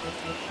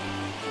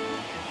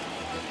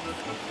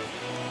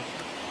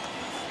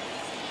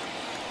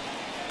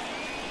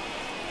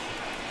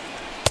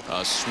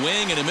 A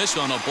swing and a miss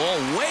on a ball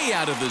way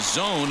out of the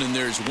zone, and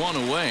there's 1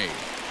 away.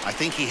 I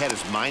think he had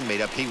his mind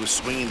made up. He was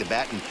swinging the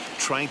bat and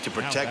trying to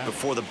protect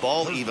before the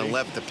ball even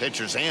left the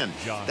pitcher's hand.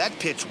 That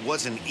pitch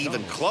wasn't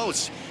even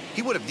close.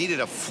 He would have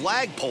needed a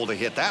flagpole to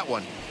hit that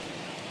one.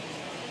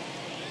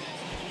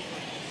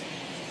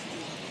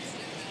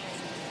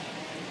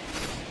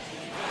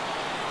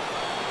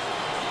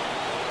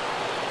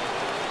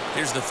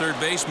 Here's the 3rd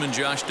baseman,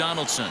 Josh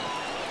Donaldson.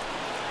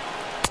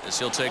 As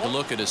he'll take a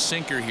look at a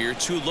sinker here,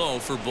 too low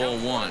for ball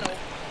 1.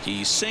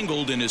 He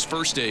singled in his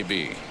first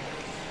AB.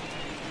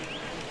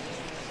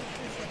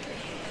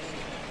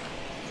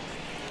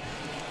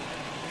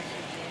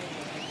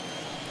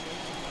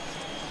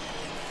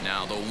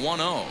 Now the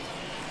 1-0.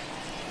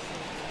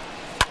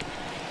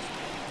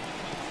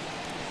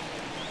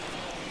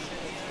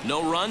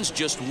 No runs,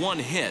 just 1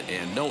 hit,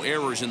 and no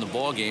errors in the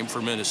ballgame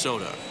for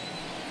Minnesota.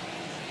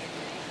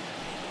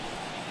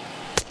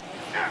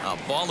 A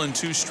ball and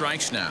 2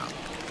 strikes now.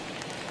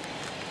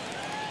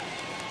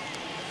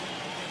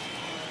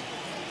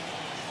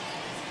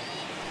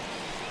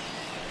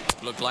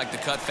 Looked like the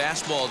cut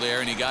fastball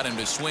there, and he got him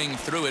to swing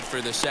through it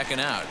for the 2nd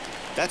out.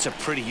 That's a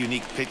pretty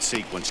unique pitch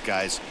sequence,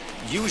 guys.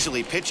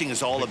 Usually pitching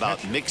is all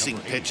about mixing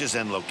pitches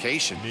and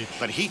location,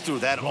 but he threw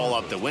that all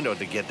out the window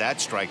to get that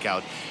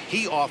strikeout.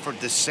 He offered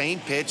the same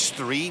pitch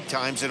 3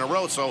 times in a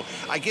row, so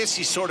I guess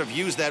he sort of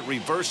used that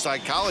reverse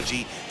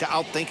psychology to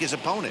outthink his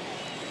opponent.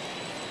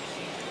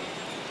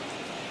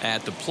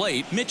 At the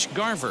plate, Mitch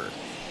Garver.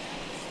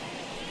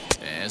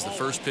 As the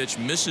first pitch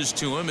misses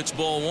to him, it's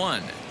ball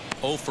 1.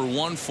 0 for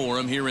 1 for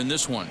him here in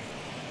this one.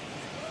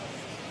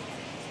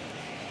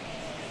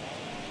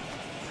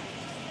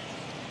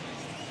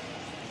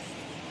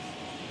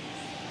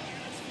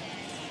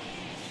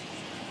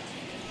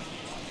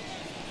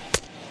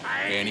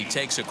 And he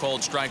takes a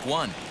called strike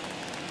 1.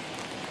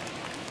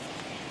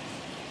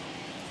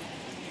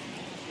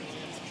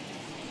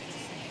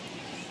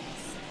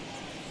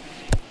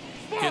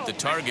 Hit the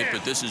target,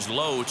 but this is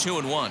low.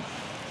 2-1.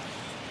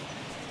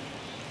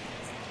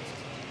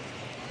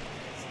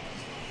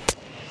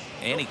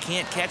 And he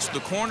can't catch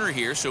the corner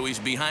here, so he's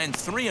behind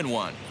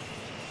 3-1.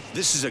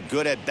 This is a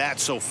good at-bat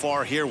so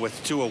far here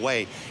with 2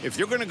 away. If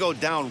you're going to go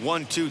down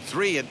 1, 2,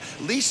 3, at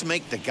least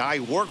make the guy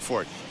work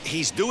for it.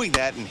 He's doing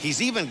that, and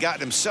he's even gotten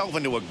himself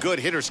into a good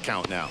hitter's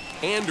count now.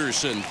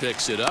 Anderson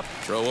picks it up.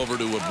 Throw over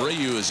to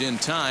Abreu is in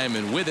time,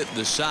 and with it,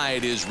 the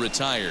side is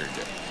retired.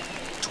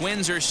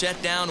 Twins are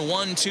set down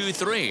 1, 2,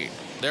 3.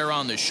 They're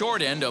on the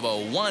short end of a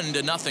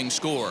 1-0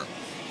 score.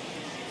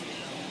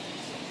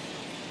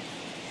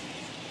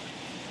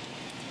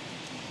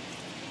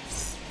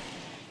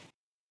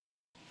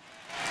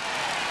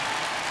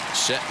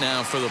 Set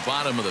now for the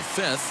bottom of the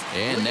fifth.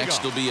 And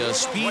next will be a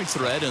speed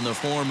threat in the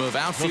form of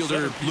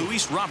outfielder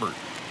Luis Robert.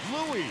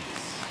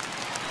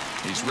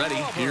 He's ready.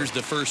 Here's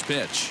the first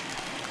pitch.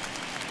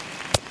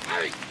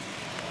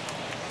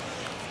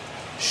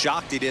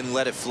 Shocked he didn't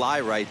let it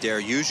fly right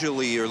there.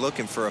 Usually you're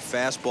looking for a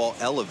fastball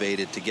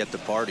elevated to get the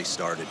party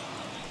started.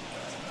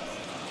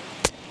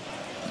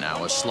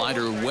 Now a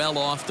slider well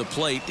off the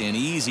plate. An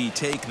easy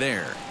take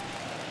there.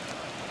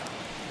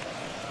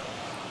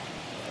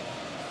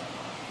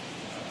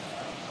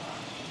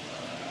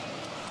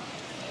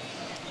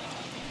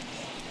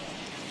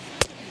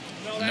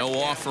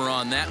 No offer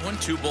on that one.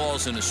 2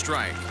 balls and a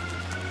strike.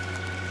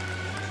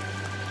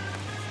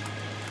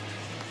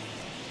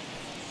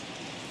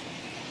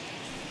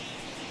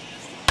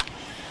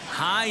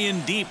 High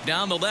and deep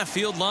down the left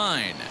field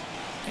line.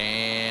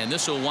 And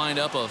this will wind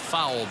up a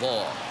foul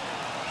ball.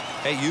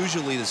 Hey,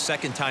 usually the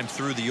second time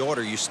through the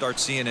order you start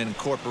seeing an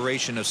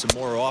incorporation of some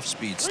more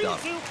off-speed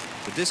stuff.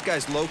 But this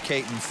guy's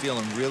locating,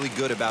 feeling really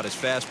good about his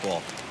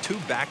fastball. 2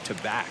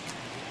 back-to-back.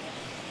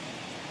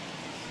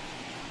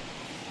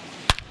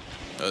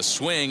 A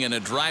swing and a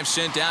drive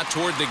sent out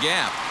toward the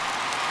gap.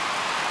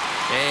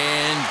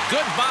 And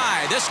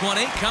goodbye. This one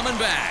ain't coming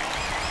back.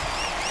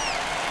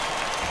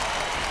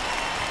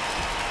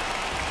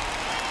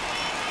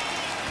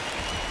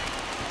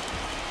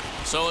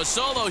 So a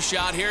solo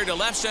shot here to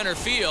left center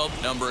field.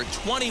 Number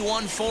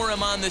 21 for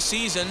him on the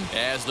season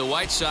as the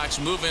White Sox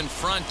move in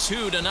front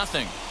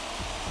 2-0.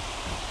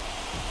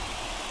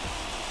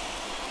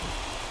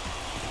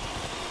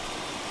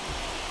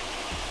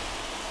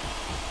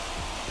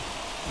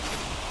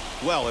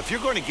 Well, if you're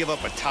going to give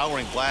up a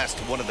towering blast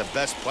to one of the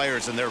best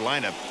players in their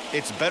lineup,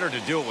 it's better to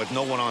do it with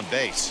no one on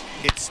base.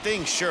 It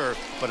stings, sure,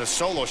 but a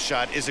solo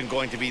shot isn't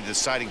going to be the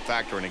deciding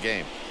factor in a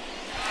game.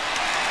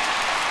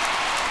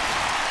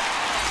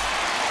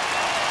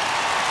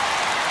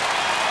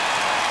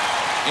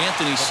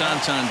 Anthony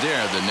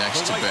Santander the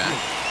next to bat,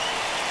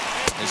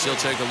 as he'll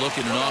take a look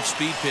at an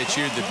off-speed pitch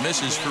here that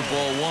misses for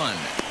ball 1.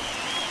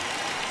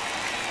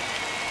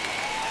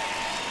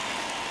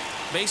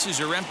 Bases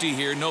are empty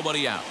here,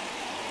 nobody out.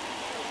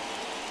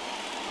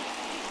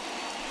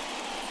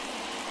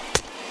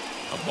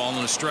 A ball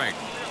and a strike.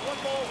 1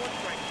 ball, 1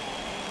 strike.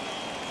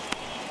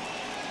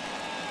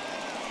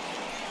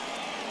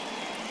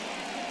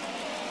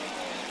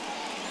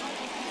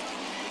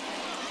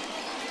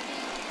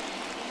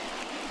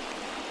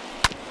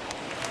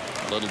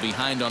 A little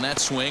behind on that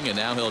swing, and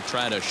now he'll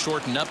try to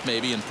shorten up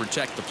maybe and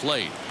protect the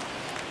plate.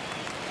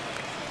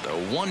 The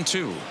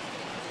 1-2.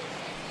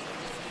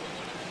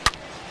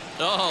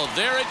 Oh,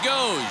 there it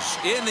goes.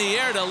 In the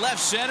air to left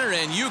center,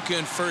 and you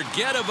can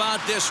forget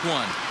about this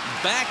one.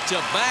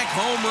 Back-to-back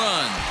home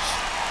runs.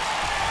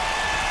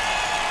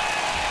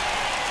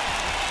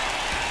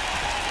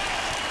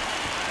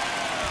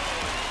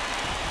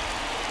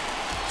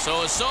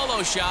 So a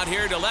solo shot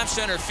here to left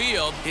center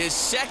field, his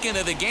second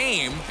of the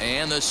game,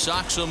 and the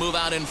Sox will move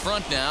out in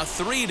front now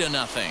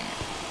 3-0.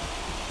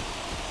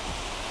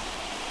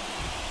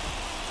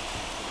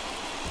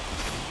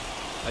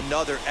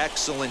 Another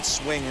excellent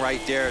swing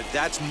right there.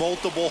 That's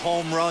multiple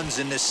home runs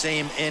in the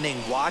same inning.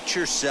 Watch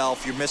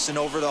yourself. You're missing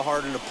over the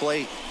heart of the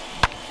plate.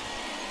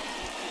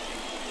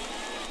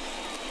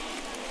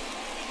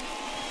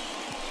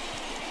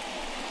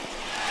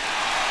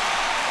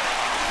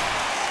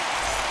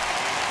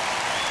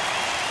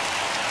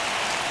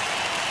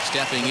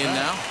 Stepping in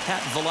now,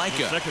 Pat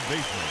Valaika. Second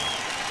baseman.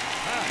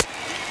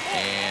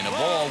 And a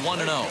ball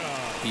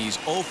 1-0. He's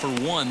 0 for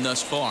 1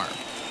 thus far.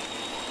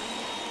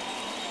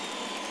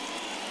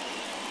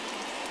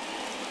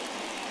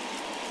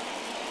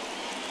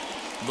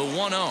 The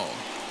 1-0.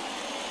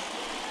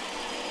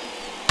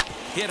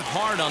 Hit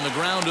hard on the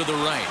ground to the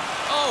right.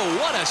 Oh,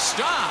 what a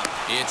stop.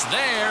 It's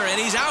there, and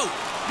he's out.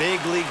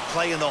 Big league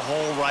play in the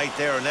hole right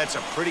there, and that's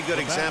a pretty good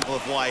example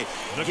of why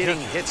getting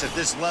hits at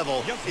this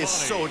level is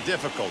so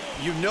difficult.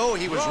 You know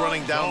he was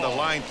running down the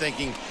line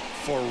thinking,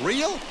 for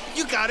real?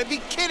 You got to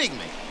be kidding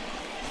me.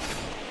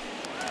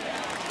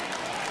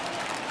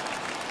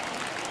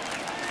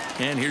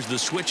 And here's the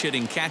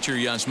switch-hitting catcher,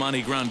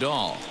 Yasmani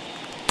Grandal.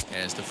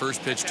 As the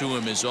first pitch to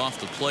him is off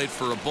the plate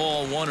for a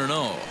ball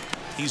 1-0.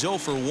 He's 0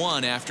 for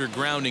 1 after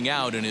grounding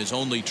out in his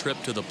only trip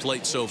to the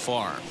plate so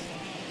far.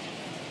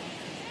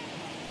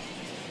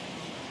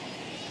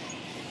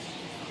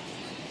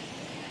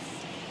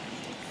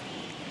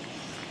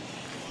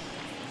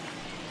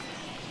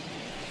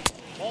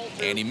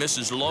 And he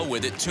misses low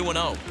with it,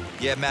 2-0.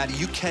 Yeah, Matty,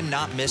 you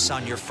cannot miss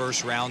on your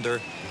first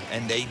rounder,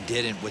 and they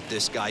didn't with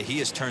this guy. He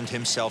has turned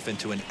himself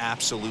into an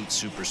absolute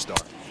superstar.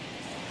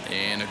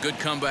 And a good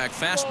comeback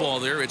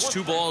fastball there. It's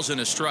 2 balls and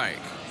a strike.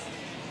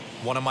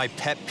 One of my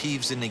pet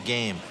peeves in the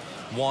game.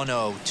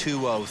 1-0,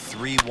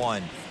 2-0,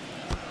 3-1.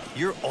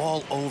 You're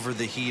all over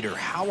the heater.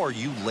 How are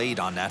you late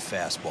on that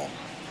fastball?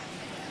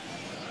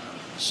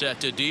 Set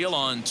to deal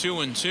on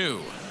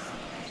 2-2.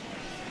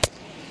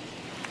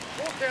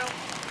 Full count.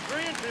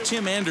 3-2.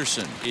 Tim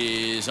Anderson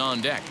is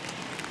on deck.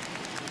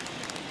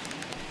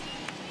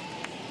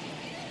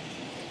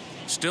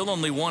 Still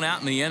only 1 out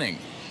in the inning.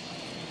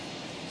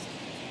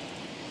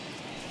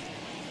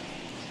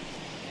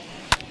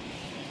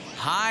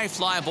 High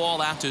fly ball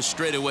out to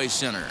straightaway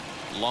center.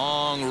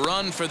 Long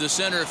run for the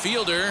center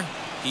fielder.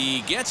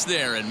 He gets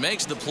there and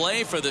makes the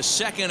play for the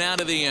second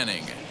out of the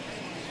inning.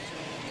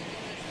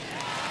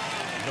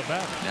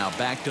 Now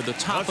back to the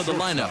top of the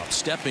lineup.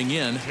 Stepping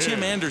in,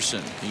 Tim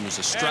Anderson. He was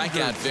a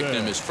strikeout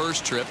victim his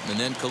first trip and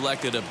then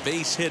collected a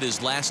base hit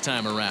his last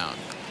time around.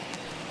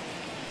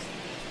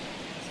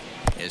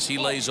 As he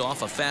lays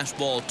off a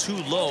fastball too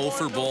low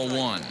for ball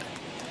one.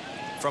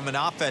 From an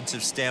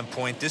offensive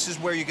standpoint, this is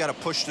where you got to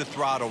push the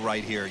throttle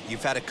right here.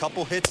 You've had a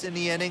couple hits in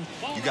the inning.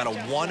 You got a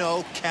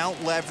 1-0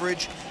 count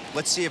leverage.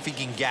 Let's see if he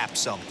can gap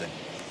something.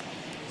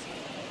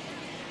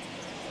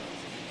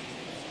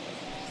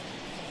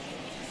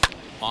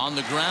 On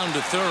the ground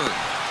to third.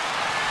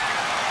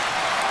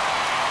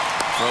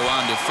 Throw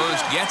on to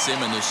first gets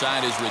him, and the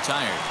side is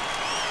retired.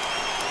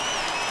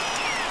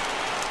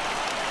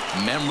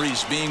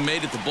 Memories being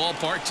made at the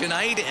ballpark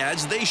tonight,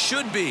 as they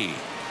should be.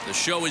 The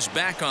show is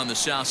back on the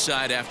south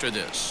side after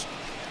this.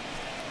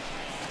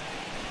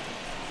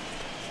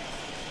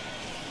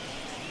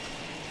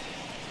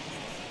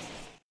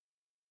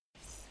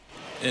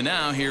 And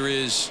now here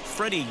is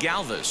Freddie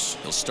Galvis.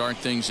 He'll start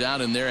things out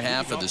in their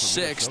half of the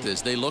sixth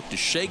as they look to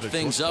shake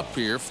things up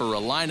here for a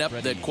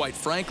lineup that, quite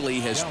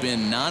frankly, has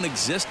been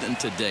non-existent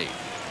to date.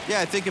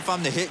 Yeah, I think if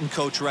I'm the hitting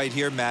coach right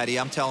here, Matty,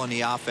 I'm telling the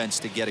offense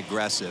to get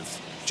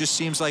aggressive. Just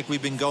seems like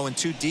we've been going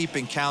too deep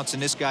in counts,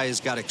 and this guy has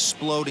got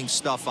exploding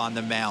stuff on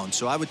the mound.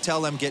 So I would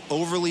tell them get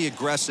overly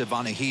aggressive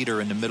on a heater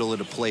in the middle of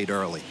the plate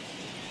early.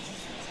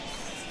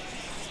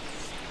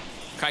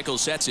 Keuchel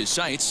sets his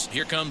sights.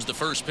 Here comes the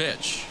first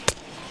pitch.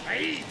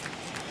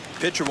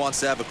 Pitcher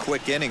wants to have a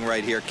quick inning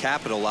right here,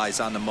 capitalize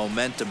on the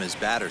momentum his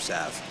batters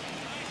have.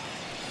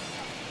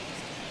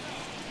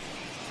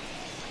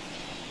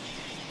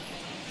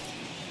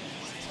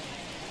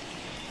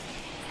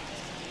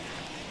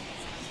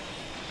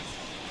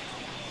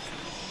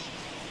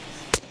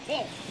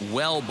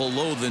 Well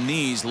below the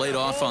knees, laid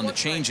off on the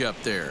changeup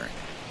there.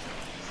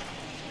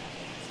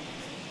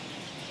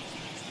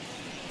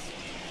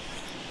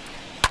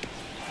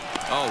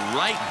 Oh,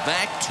 right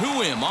back to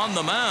him on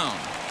the mound.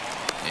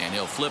 And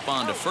he'll flip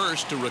on to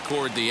first to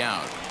record the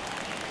out.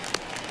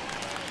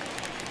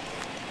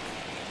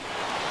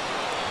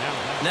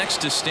 Next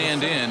to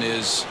stand in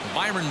is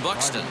Byron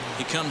Buxton.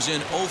 He comes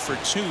in 0 for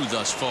 2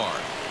 thus far.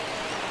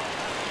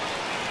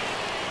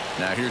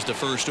 Now here's the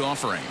first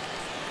offering.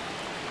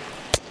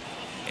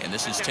 And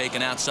this is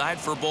taken outside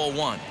for ball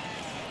one.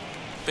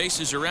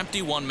 Bases are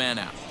empty, one man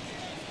out.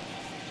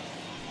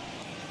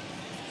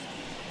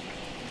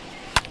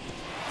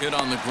 Hit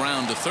on the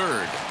ground to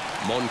third.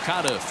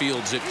 Moncada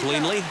fields it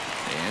cleanly,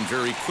 and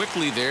very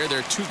quickly there,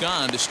 they're two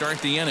gone to start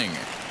the inning.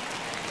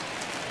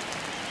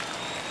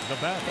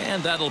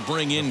 And that'll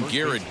bring in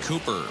Garrett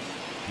Cooper.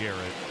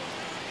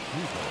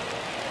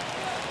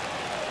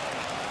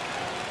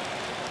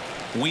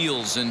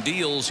 Wheels and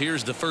deals.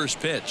 Here's the first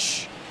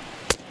pitch.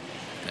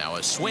 Now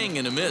a swing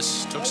and a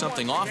miss. Took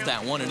something off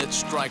that one, and it's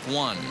strike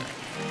one.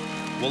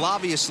 Well,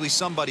 obviously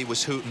somebody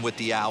was hooting with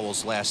the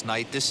Owls last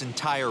night. This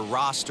entire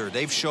roster,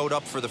 they've showed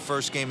up for the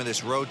first game of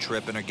this road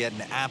trip and are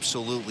getting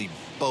absolutely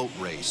boat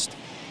raced.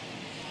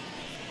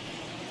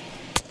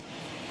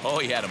 Oh,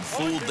 he had him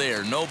fooled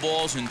there. No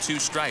balls and 2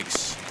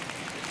 strikes.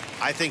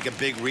 I think a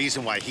big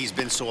reason why he's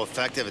been so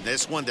effective in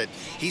this one, that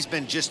he's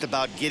been just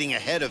about getting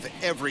ahead of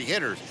every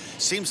hitter.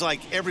 Seems like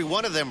every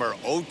one of them are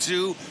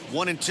 0-2,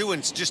 1-2,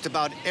 and just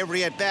about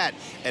every at bat.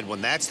 And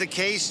when that's the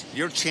case,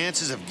 your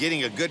chances of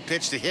getting a good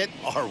pitch to hit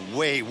are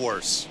way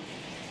worse.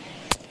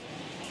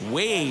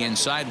 Way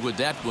inside with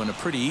that one. A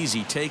pretty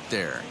easy take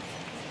there.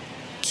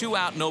 2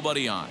 out,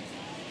 nobody on.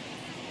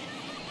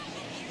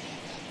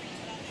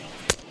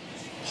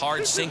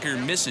 Hard sinker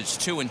misses.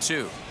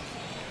 2-2.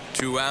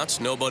 2 outs,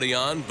 nobody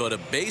on, but a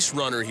base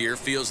runner here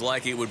feels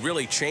like it would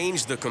really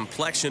change the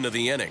complexion of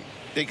the inning.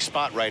 Big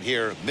spot right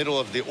here. Middle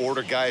of the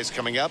order guy is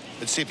coming up.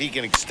 Let's see if he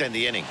can extend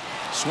the inning.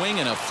 Swing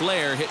and a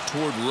flare hit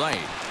toward right.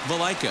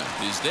 Valaika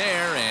is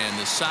there, and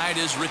the side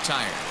is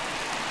retired.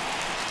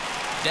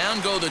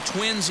 Down go the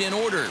Twins in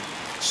order.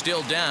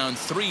 Still down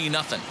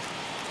 3-0.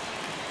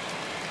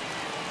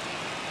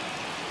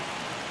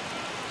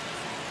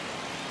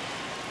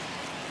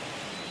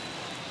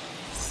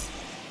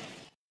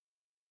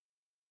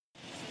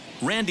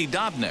 Randy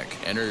Dobnak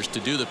enters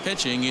to do the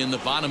pitching in the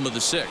bottom of the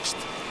 6th.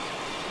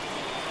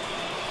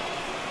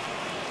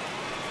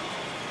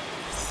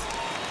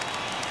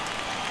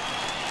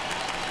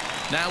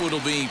 Now it'll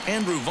be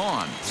Andrew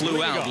Vaughn.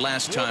 Flew out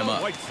last time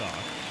up. White Sox,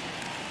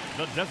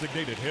 the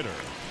designated hitter,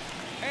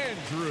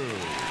 Andrew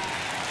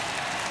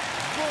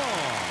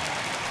Vaughn.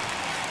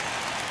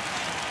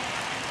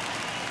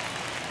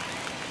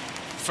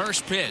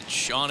 First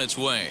pitch on its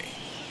way.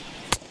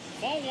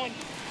 Ball one.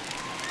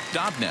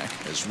 Dobnak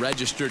has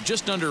registered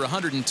just under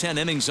 110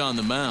 innings on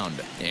the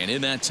mound, and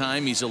in that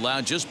time he's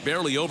allowed just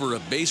barely over a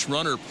base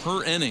runner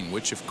per inning,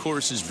 which of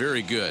course is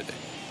very good.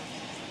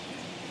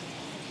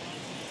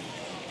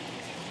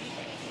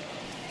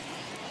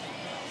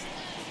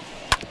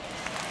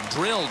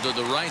 Drilled to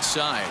the right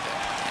side,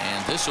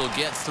 And this will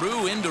get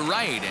through into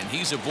right, and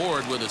he's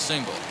aboard with a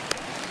single.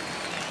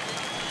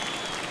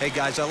 Hey,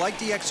 guys, I like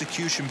the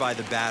execution by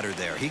the batter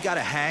there. He got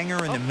a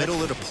hanger in the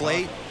middle of the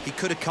plate. He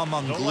could have come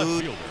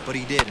unglued, but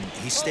he didn't.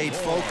 He stayed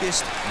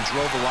focused and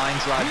drove a line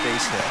drive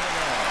base hit.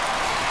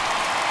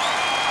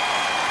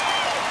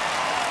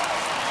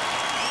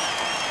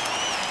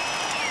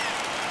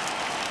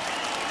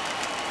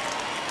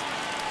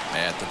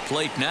 At the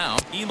plate now,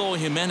 Eloy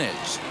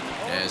Jimenez,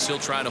 as he'll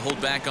try to hold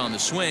back on the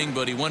swing,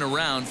 but he went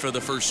around for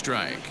the first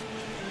strike.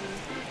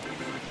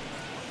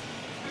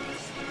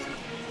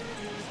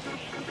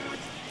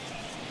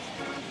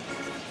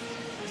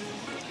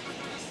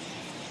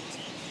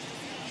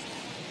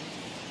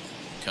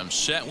 Comes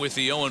set with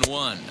the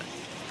 0-1.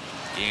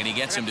 And he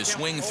gets him to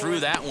swing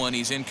through that one.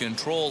 He's in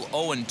control,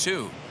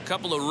 0-2. A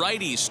couple of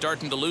righties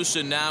starting to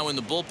loosen now in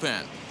the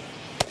bullpen.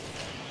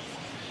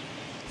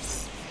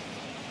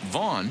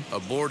 Vaughn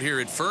aboard here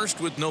at first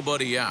with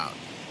nobody out.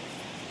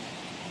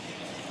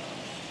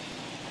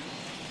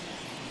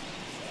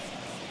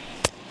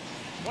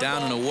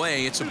 Down and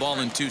away, it's a ball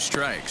and 2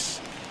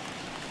 strikes.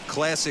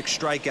 Classic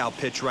strikeout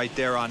pitch right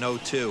there on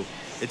 0-2.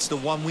 It's the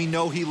one we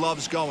know he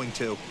loves going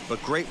to,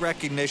 but great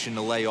recognition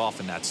to lay off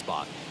in that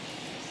spot.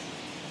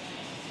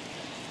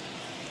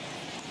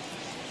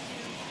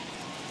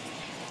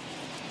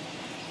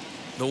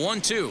 The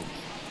 1-2.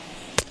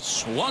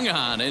 Swung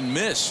on and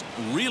missed.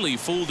 Really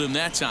fooled him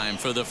that time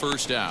for the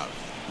first out.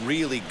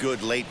 Really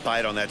good late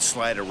bite on that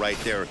slider right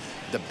there.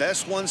 The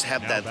best ones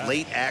have that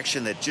late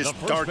action that just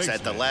darts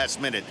at the last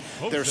minute.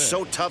 They're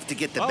so tough to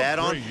get the bat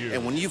on,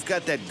 and when you've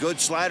got that good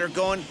slider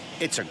going,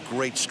 it's a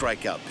great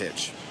strikeout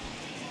pitch.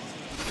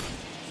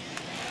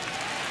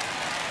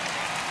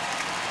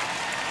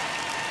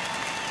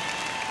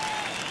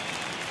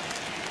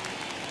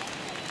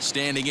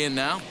 Standing in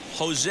now,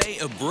 Jose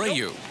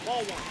Abreu.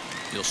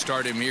 He'll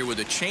start him here with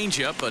a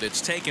changeup, but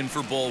it's taken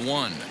for ball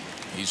 1.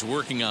 He's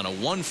working on a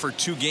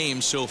 1-for-2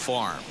 game so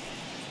far.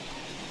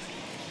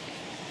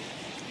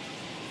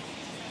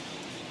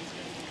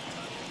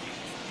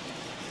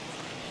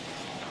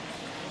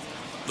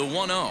 The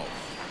 1-0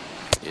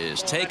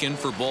 is taken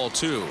for ball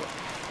 2.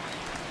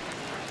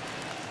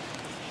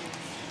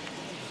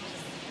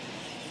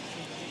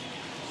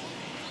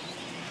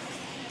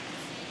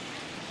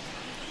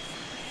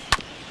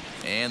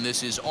 And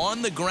this is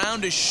on the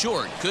ground to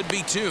short. Could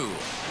be 2.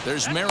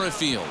 There's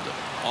Merrifield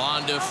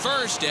on to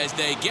first as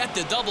they get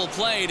the double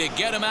play to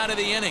get him out of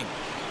the inning.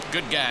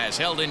 Good guys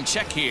held in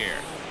check here,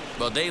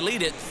 but they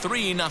lead it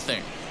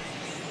 3-0.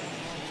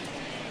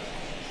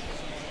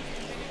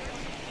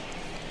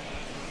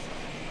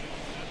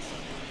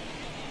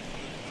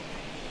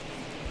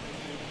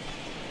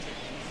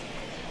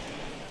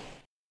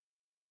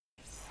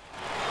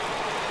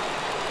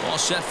 All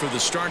set for the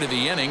start of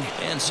the inning,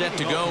 and set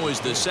to go is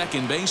the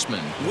second baseman,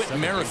 Whit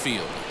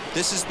Merrifield.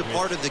 This is the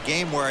part of the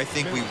game where I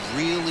think we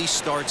really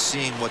start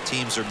seeing what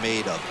teams are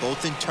made of,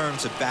 both in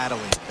terms of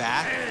battling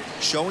back,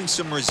 showing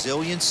some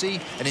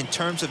resiliency, and in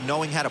terms of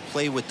knowing how to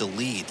play with the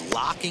lead,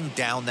 locking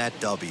down that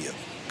W.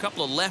 A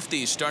couple of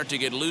lefties start to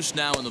get loose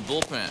now in the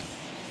bullpen.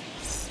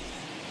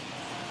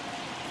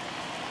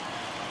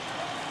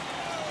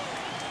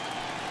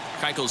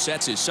 Keuchel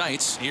sets his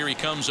sights. Here he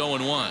comes,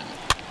 0-1.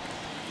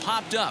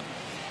 Popped up.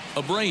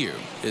 Abreu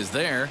is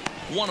there,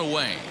 1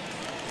 away.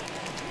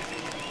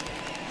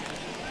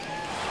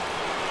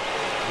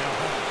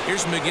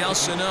 Here's Miguel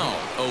Sano,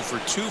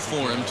 0-for-2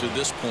 for him to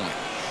this point.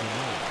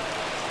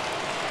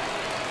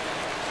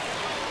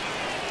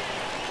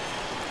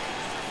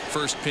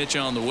 First pitch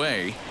on the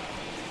way.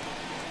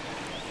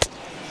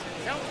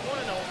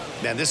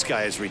 Man, this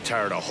guy has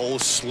retired a whole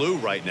slew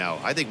right now.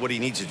 I think what he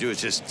needs to do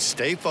is just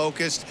stay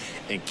focused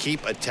and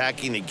keep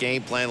attacking the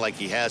game plan like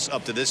he has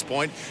up to this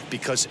point,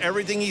 because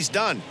everything he's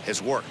done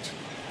has worked.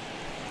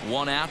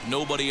 1 out,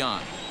 nobody on.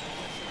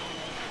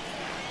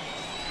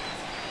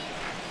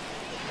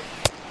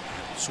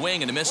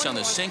 Swing and a miss on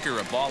the sinker,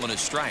 a ball and a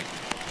strike.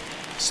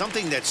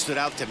 Something that stood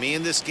out to me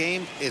in this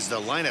game is the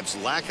lineup's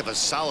lack of a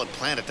solid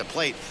plan at the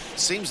plate.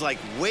 Seems like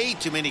way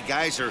too many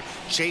guys are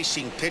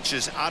chasing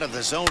pitches out of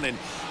the zone and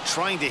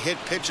trying to hit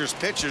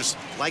pitchers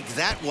like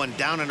that one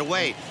down and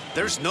away.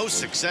 There's no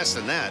success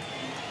in that.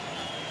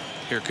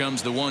 Here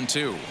comes the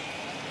 1-2.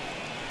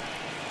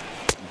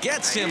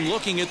 Gets him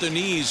looking at the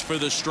knees for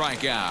the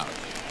strikeout.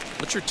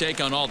 What's your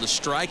take on all the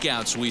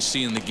strikeouts we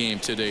see in the game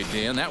today,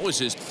 Dan? That was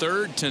his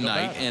 3rd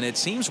tonight, and it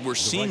seems we're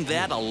seeing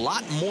that a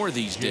lot more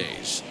these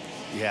days.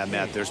 Yeah,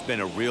 Matt, there's been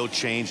a real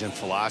change in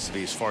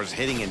philosophy as far as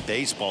hitting in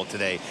baseball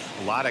today.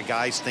 A lot of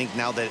guys think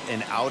now that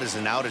an out is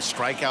an out. A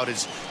strikeout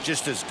is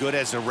just as good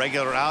as a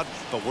regular out,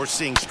 but we're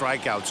seeing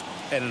strikeouts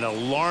at an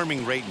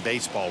alarming rate in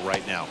baseball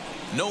right now.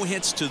 No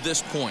hits to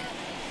this point.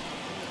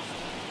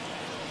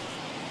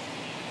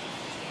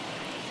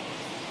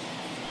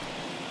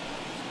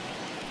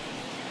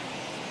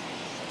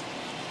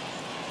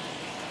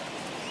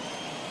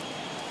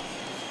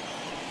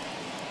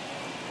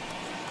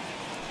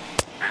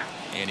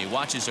 And he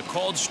watches a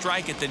called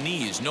strike at the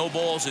knees. No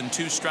balls and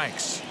 2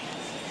 strikes.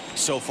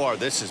 So far,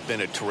 this has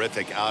been a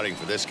terrific outing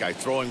for this guy.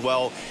 Throwing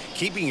well,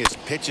 keeping his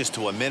pitches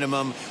to a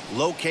minimum,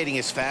 locating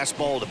his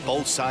fastball to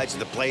both sides of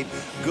the plate,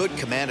 good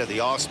command of the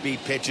off-speed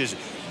pitches,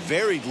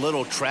 very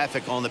little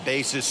traffic on the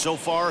bases. So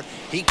far,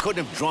 he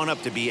couldn't have drawn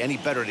up to be any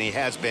better than he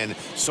has been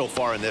so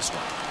far in this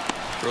one.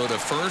 Throw to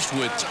first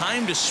with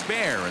time to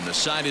spare, and the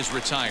side is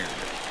retired.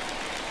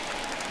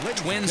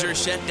 Twins are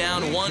set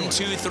down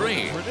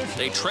 1-2-3.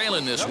 They trail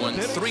in this one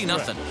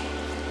 3-0.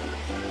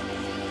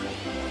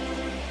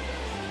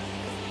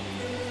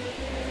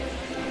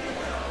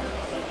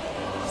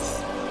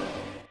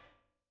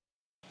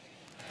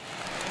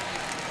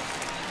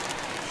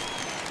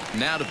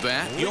 Now to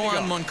bat,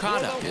 Yohan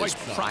Moncada. His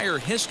prior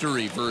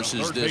history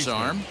versus this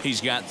arm, he's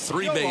got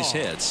 3 base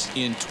hits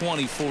in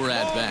 24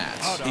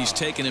 at-bats. He's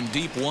taken him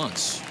deep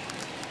once.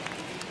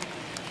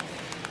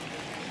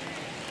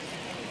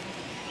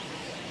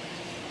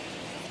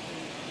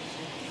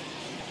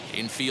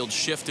 Infield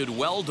shifted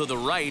well to the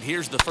right.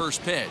 Here's the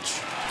first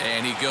pitch.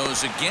 And he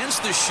goes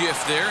against the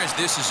shift there as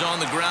this is on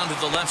the ground to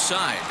the left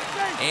side.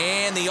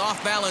 And the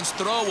off-balance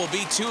throw will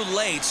be too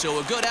late, so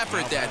a good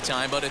effort that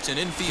time, but it's an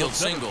infield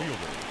single.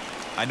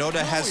 I know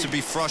that has to be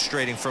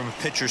frustrating from a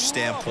pitcher's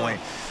standpoint,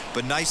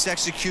 but nice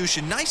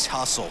execution, nice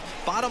hustle.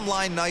 Bottom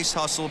line, nice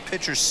hustle.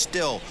 Pitcher's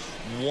still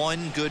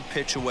one good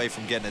pitch away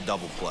from getting a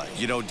double play.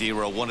 You know,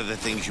 D-Row, one of the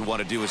things you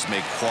want to do is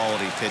make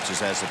quality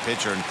pitches as a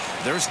pitcher, and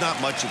there's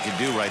not much you can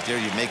do right there.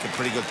 You make a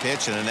pretty good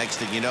pitch, and the next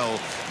thing you know,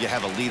 you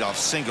have a leadoff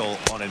single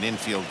on an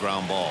infield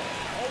ground ball.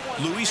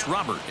 Luis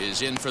Robert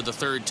is in for the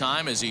 3rd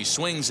time as he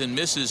swings and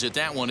misses at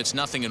that one. It's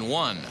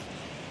 0-1.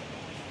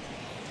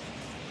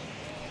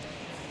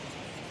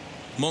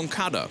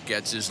 Moncada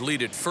gets his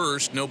lead at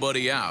first,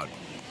 nobody out.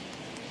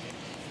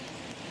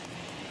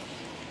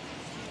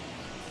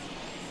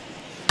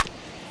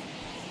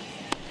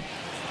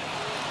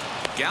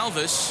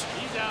 Galvis,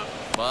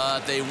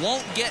 but they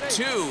won't get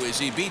 2 as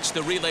he beats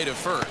the relay to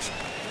first.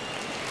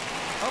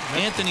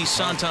 Anthony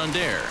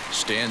Santander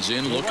stands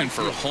in looking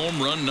for home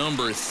run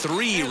number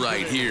 3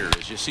 right here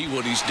as you see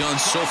what he's done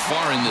so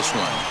far in this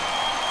one.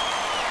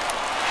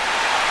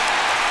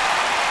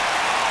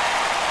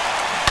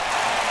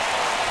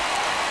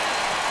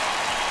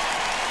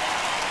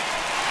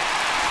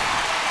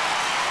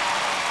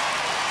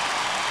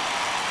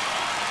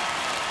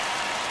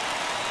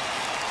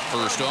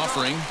 First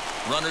offering,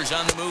 runners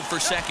on the move for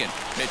second.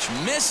 Pitch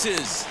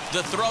misses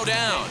the throw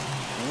down.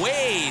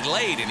 Way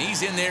late, and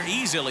he's in there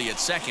easily at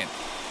second.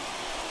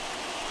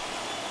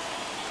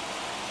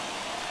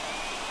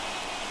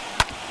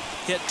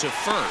 Hit to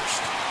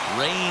first,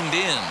 reined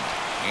in,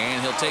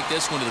 and he'll take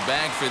this one to the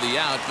bag for the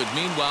out, but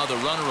meanwhile the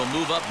runner will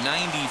move up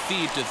 90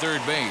 feet to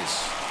third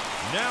base.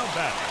 Now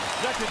batting,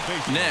 second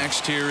base.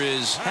 Next, here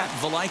is Pat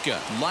Valaika.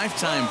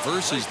 Lifetime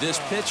versus this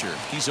pitcher.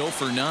 He's 0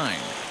 for 9.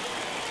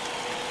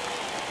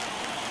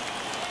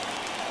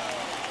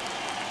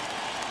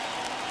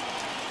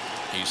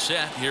 He's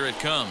set. Here it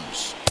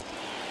comes.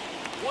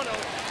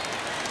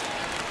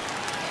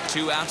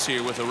 2 outs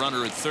here with a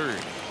runner at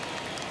third.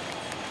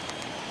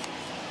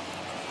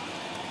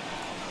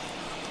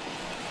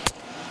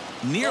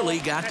 Nearly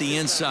got the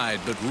inside,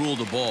 but ruled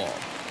the ball.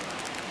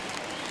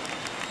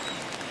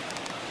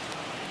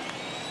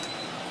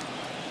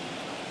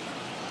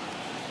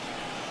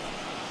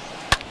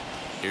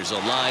 Here's a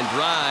line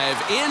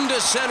drive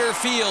into center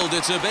field.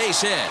 It's a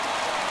base hit.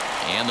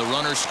 And the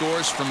runner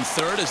scores from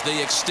third as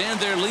they extend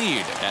their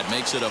lead. That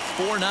makes it a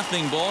 4-0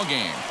 ball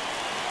game.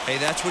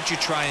 Hey, that's what you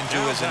try and do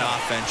as an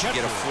offense. You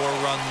get a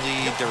 4-run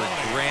lead. They're a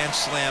grand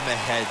slam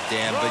ahead,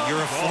 Dan, but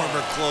you're a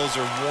former closer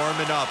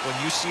warming up. When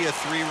you see a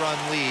 3-run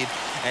lead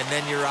and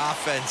then your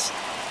offense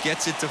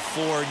gets it to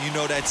 4 and you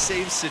know that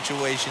same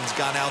situation's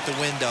gone out the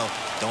window,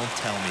 don't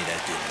tell me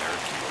that didn't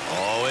hurt you.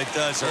 Oh, it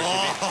does hurt you.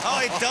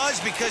 Oh, it does,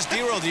 because,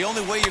 D-Row, the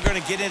only way you're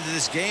going to get into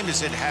this game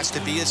is it has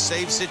to be a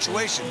save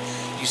situation.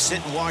 You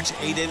sit and watch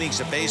 8 innings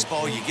of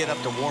baseball, you get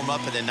up to warm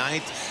up in the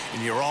 9th,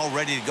 and you're all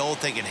ready to go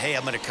thinking, hey,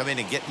 I'm going to come in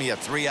and get me a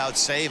 3-out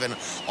save, and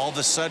all of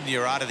a sudden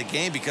you're out of the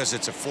game because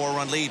it's a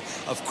 4-run lead.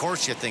 Of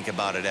course you think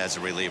about it as a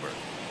reliever.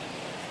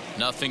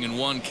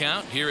 0-1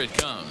 count. Here it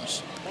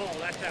comes.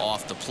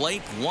 Off the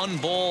plate, 1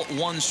 ball,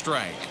 1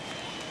 strike.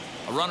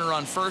 A runner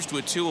on first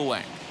with 2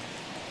 away.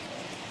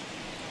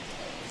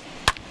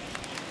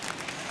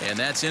 And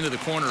that's into the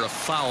corner, a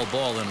foul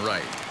ball in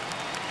right.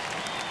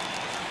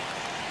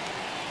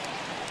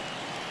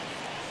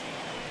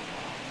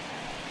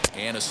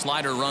 And a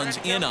slider runs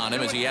in on him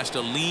as he has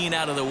to lean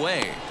out of the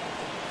way.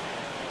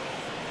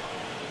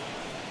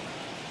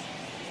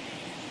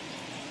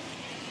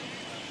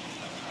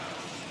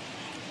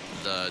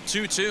 The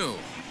 2-2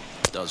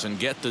 doesn't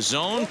get the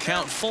zone.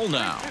 Count full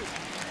now.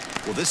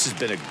 Well, this has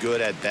been a good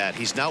at-bat.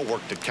 He's now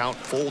worked the count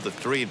full to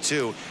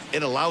 3-2.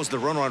 It allows the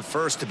runner on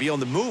first to be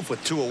on the move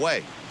with 2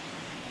 away.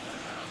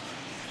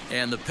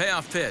 And the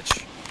payoff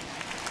pitch.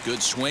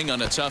 Good swing on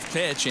a tough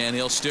pitch, and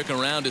he'll stick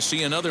around to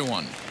see another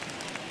one.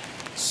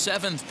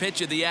 7th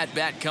pitch of the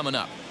at-bat coming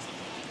up.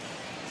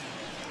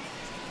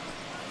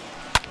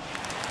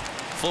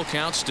 Full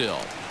count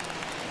still.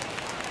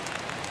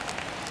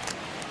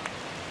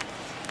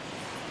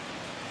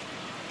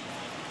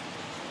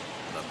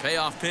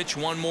 Payoff pitch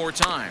one more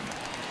time.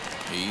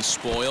 He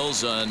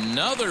spoils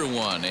another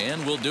one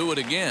and will do it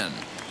again.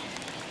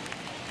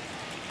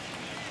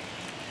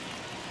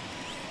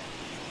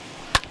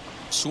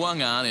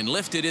 Swung on and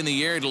lifted in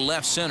the air to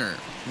left center.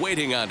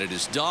 Waiting on it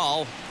is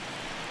Dahl.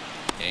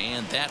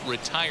 And that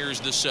retires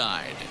the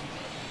side.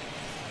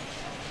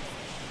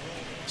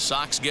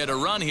 Sox get a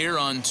run here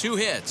on 2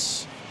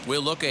 hits.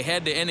 We'll look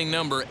ahead to inning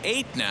number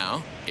 8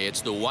 now.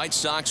 It's the White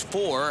Sox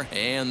 4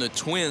 and the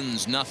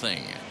Twins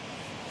nothing.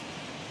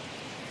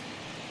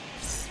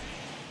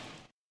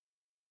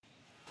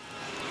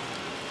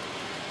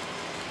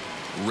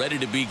 Ready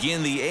to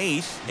begin the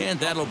 8th, and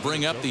that'll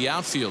bring up the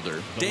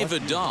outfielder,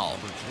 David Dahl.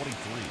 Number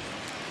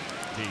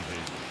 23, David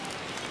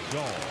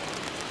Dahl.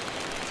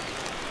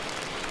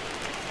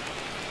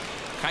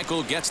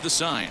 Keuchel gets the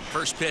sign.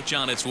 First pitch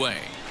on its way.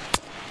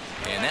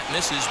 And that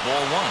misses,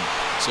 ball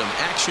 1. Some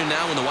action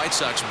now in the White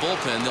Sox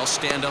bullpen. They'll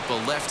stand up a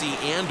lefty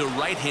and a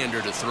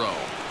right-hander to throw.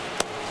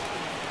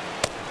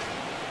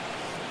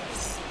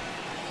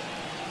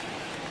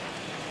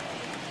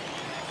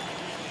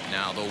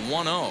 Now the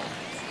 1-0.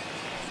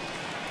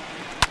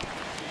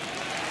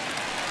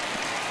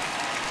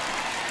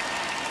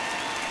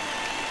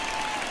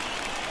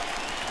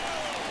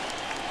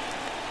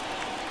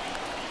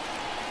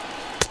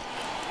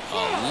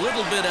 A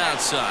little bit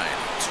outside.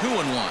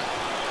 2-1.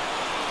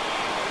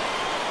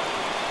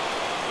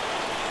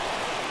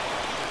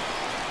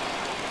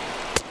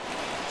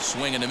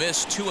 Swing and a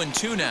miss.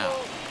 2-2 now.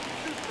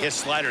 His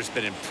slider's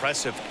been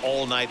impressive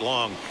all night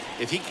long.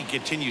 If he can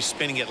continue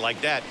spinning it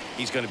like that,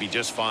 he's going to be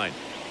just fine.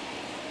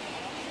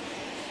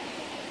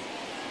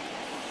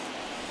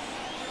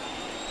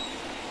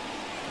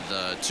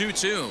 The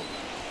 2-2.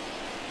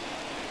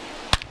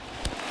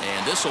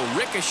 And this will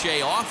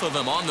ricochet off of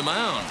him on the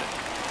mound.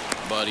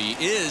 But he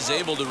is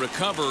able to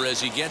recover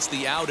as he gets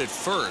the out at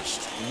first.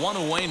 1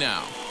 away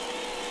now.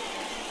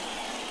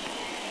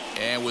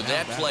 And with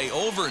that play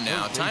over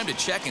now, time to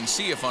check and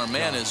see if our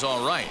man is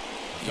all right.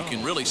 You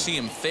can really see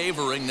him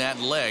favoring that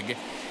leg.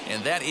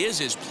 And that is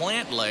his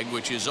plant leg,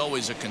 which is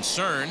always a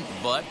concern.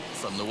 But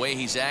from the way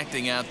he's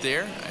acting out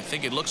there, I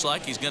think it looks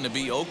like he's going to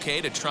be okay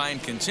to try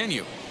and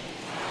continue.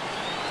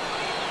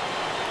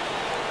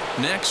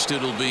 Next,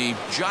 it'll be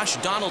Josh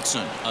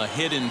Donaldson. A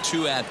hit in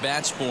 2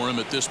 at-bats for him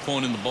at this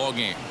point in the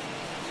ballgame.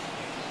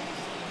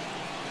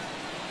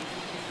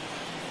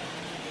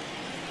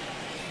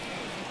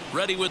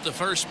 Ready with the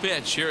first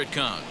pitch. Here it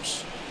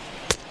comes.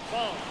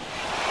 Ball.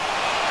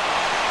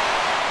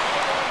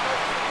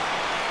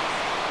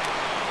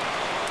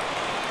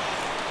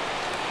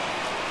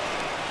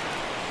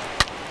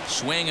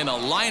 Swing and a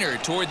liner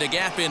toward the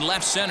gap in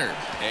left center.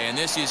 And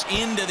this is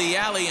into the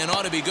alley and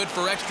ought to be good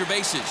for extra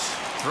bases.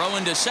 Throw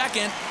into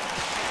second.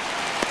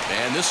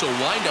 And this will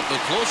wind up a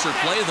closer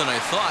play than I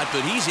thought,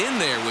 but he's in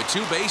there with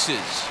 2 bases.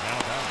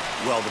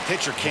 Well, the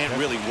pitcher can't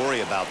really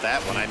worry about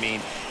that one. I mean,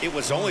 it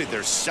was only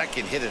their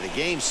second hit of the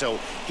game, so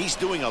he's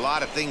doing a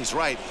lot of things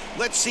right.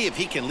 Let's see if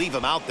he can leave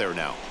him out there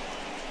now.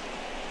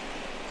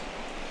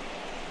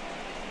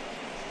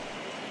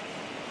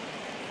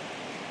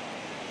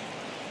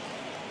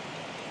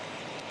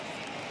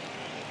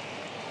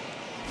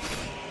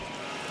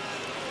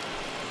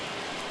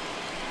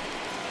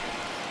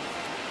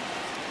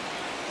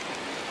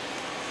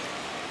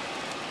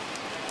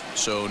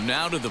 So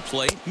now to the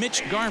plate,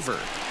 Mitch Garver,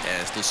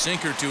 as the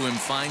sinker to him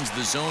finds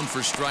the zone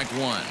for strike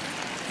 1.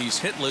 He's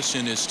hitless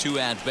in his 2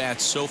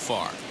 at-bats so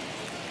far.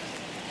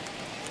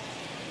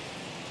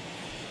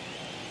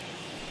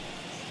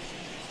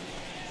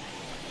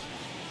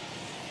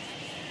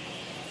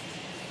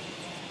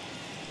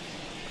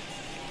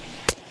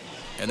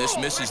 And this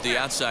misses the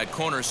outside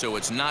corner, so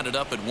it's knotted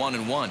up at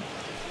 1-1.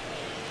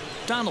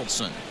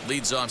 Donaldson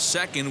leads off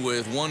second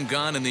with 1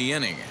 gone in the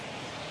inning.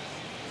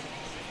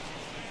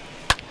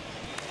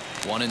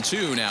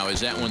 1-2 now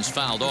as that one's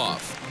fouled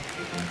off.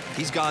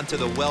 He's gone to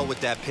the well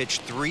with that pitch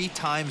 3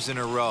 times in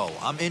a row.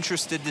 I'm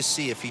interested to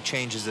see if he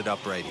changes it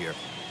up right here.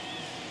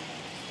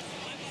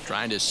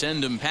 Trying to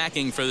send him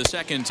packing for the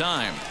second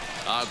time.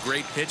 A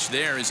great pitch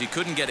there as he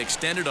couldn't get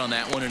extended on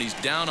that one, and he's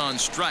down on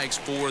strikes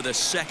for the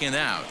second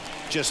out.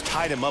 Just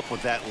tied him up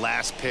with that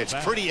last pitch.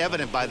 Pretty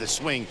evident by the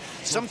swing.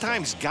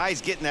 Sometimes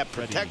guys get in that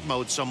protect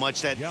mode so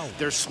much that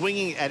they're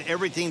swinging at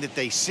everything that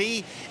they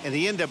see, and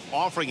they end up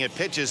offering it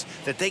pitches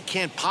that they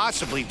can't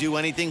possibly do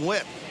anything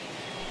with.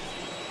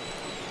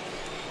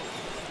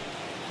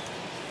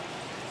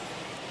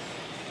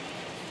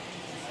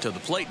 To the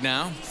plate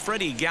now,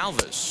 Freddie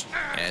Galvis,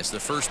 as the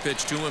first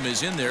pitch to him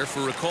is in there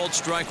for a called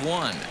strike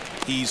 1.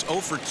 He's 0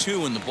 for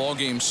 2 in the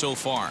ballgame so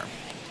far.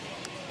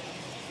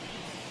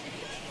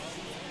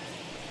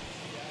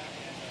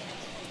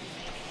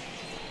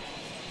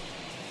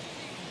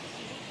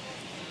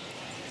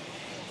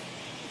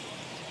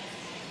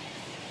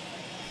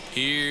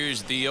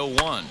 Here's the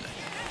 0-1.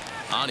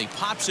 On he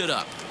pops it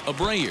up.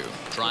 Abreu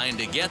trying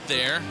to get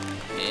there,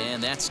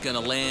 and that's going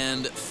to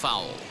land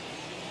foul.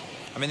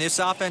 I mean, this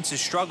offense has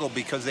struggled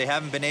because they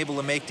haven't been able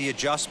to make the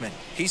adjustment.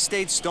 He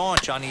stayed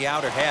staunch on the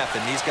outer half,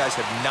 and these guys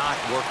have not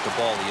worked the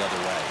ball the other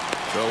way.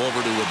 Throw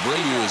over to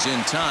Abreu is in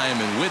time,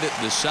 and with it,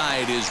 the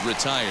side is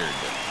retired.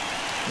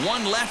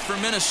 One left for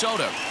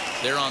Minnesota.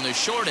 They're on the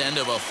short end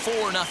of a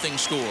 4-0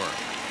 score.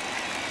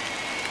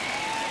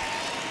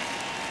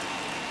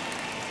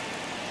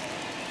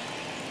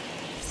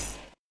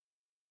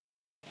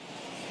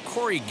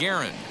 Corey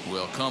Guerin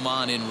will come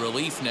on in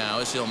relief now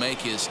as he'll make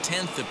his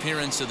 10th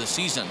appearance of the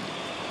season.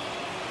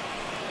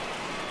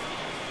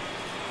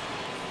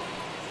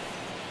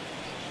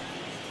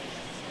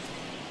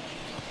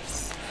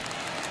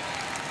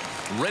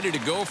 Ready to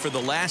go for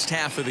the last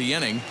half of the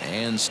inning,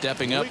 and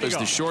stepping up as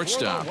the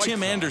shortstop,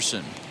 Tim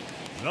Anderson.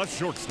 The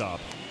shortstop,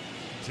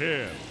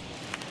 Tim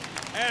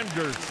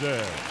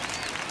Anderson.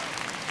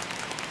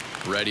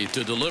 Ready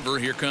to deliver.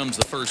 Here comes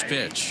the first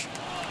pitch.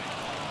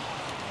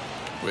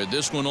 With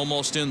this one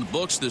almost in the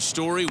books, the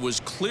story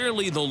was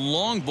clearly the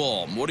long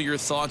ball. What are your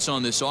thoughts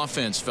on this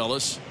offense,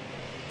 fellas?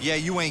 Yeah,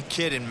 you ain't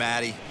kidding,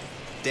 Matty.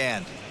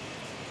 Dan,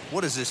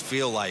 what does this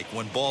feel like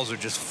when balls are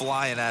just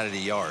flying out of the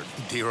yard?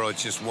 Dero,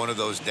 it's just one of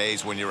those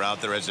days when you're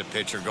out there as a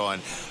pitcher going,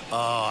 oh,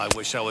 I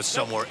wish I was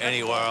somewhere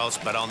anywhere else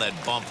but on that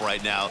bump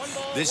right now.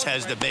 This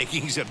has the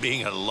makings of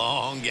being a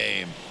long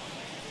game.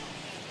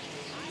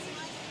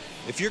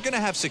 If you're going to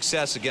have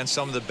success against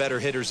some of the better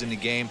hitters in the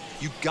game,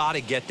 you got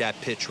to get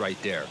that pitch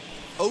right there.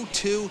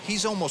 0-2,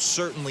 he's almost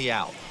certainly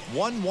out.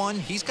 1-1,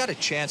 he's got a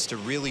chance to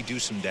really do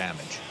some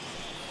damage.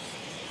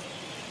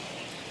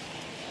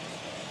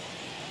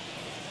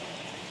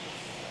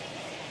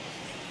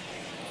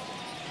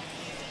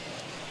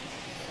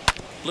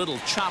 Little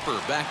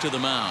chopper back to the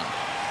mound.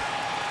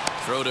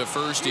 Throw to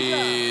first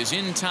is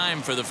in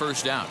time for the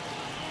first out.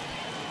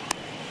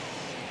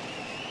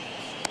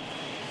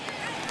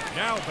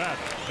 Now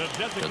batter, the To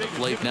designated the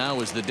plate hitter, now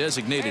is the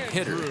designated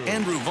hitter,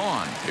 Andrew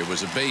Vaughn. It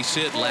was a base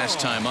hit last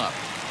time up.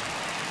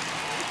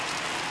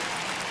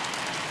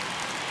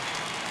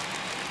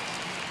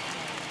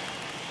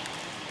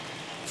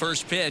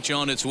 First pitch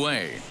on its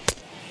way.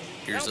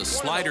 Here's a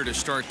slider to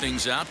start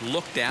things out,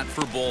 looked at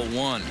for ball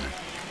one.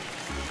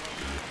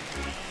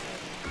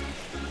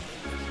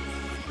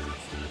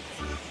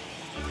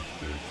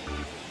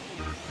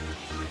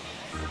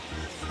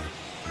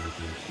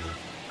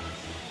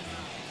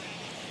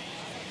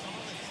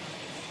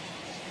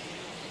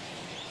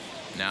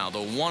 Now the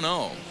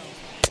 1-0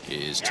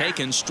 is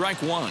taken,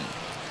 strike one.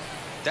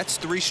 That's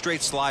 3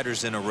 straight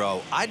sliders in a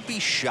row. I'd be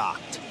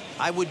shocked.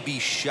 I would be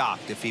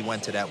shocked if he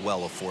went to that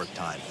well a 4th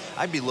time.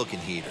 I'd be looking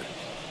heater.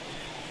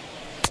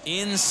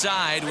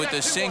 Inside with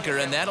the sinker,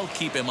 and that'll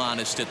keep him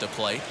honest at the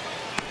plate.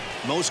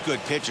 Most good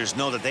pitchers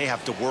know that they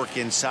have to work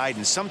inside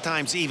and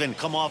sometimes even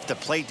come off the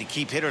plate to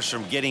keep hitters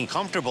from getting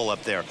comfortable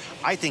up there.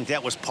 I think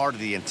that was part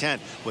of the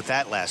intent with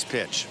that last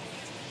pitch.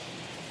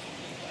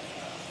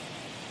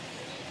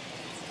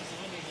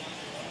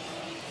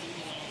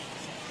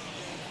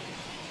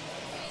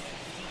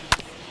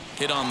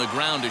 Hit on the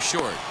ground to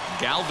short.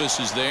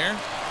 Galvis is there.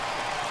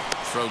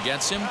 Throw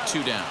gets him,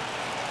 2 down.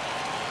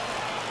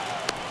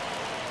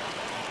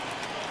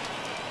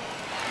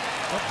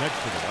 up next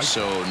to the White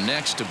So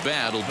next to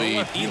bat will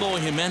be Eloy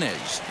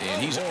Jimenez,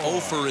 and he's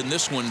 0 in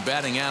this one,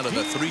 batting out of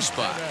the 3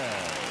 spot.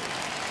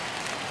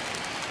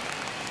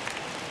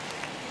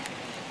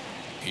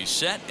 He's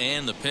set,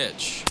 and the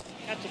pitch.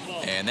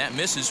 And that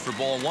misses for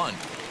ball 1.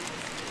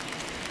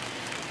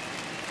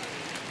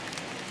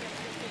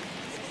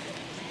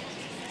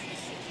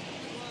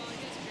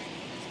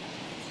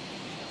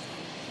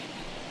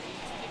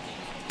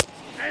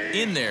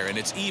 In there, and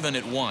it's even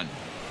at 1.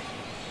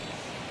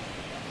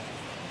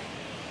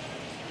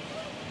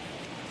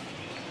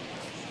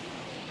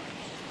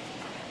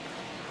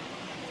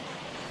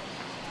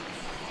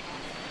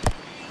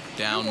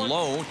 Down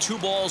low, 2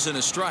 balls and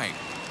a strike.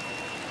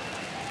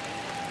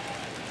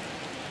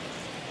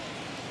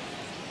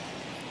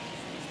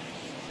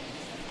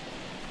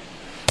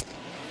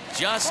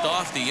 Just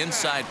off the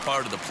inside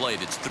part of the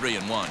plate. It's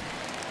 3-1.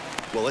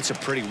 Well, it's a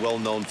pretty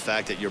well-known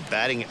fact that your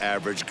batting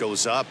average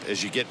goes up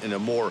as you get into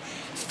more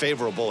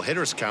favorable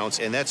hitters counts,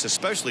 and that's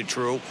especially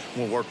true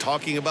when we're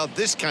talking about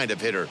this kind of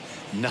hitter.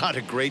 Not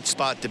a great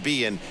spot to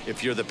be in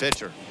if you're the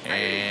pitcher.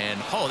 And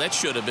oh, that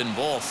should have been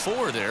ball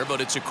 4 there, but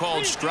it's a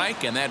called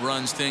strike, and that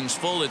runs things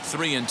full at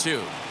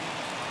 3-2.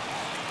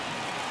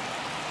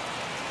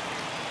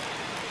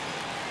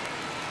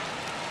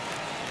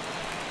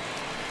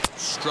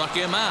 Struck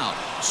him out.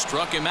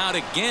 Struck him out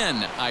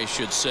again, I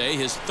should say.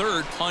 His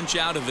 3rd punch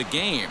out of the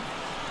game.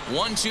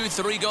 1, 2,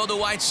 3 go the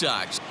White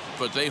Sox,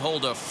 but they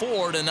hold a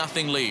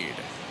 4-0 lead.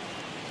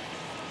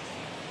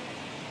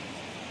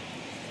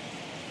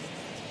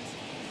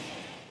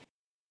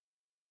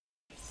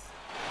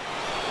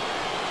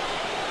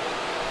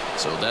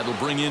 So that'll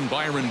bring in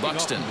Byron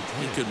Buxton.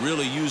 He could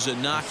really use a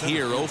knock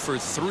here. 0 for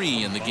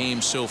 3 in the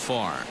game so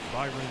far.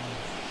 Byron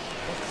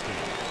Buxton.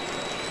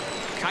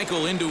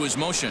 Keuchel into his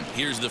motion.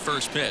 Here's the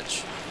first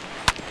pitch.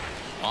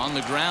 On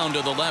the ground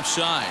to the left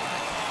side.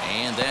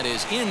 And that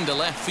is into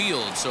left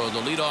field, so the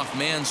leadoff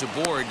man's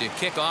aboard to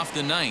kick off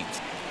the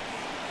ninth.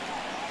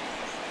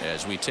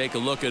 As we take a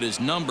look at his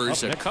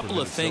numbers, a couple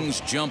of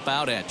things jump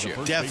out at you.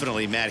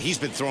 Definitely, Matt. He's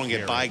been throwing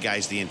it by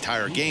guys the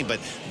entire game,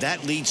 but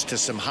that leads to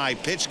some high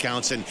pitch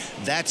counts, and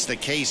that's the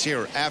case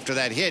here. After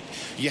that hit,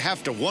 you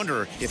have to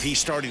wonder if he's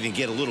starting to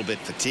get a little bit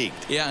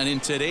fatigued. Yeah, and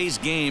in today's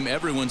game,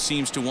 everyone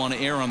seems to want to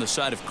err on the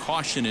side of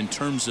caution in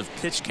terms of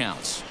pitch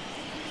counts.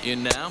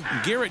 In now,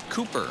 Garrett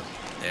Cooper,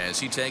 as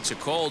he takes a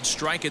cold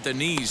strike at the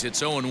knees.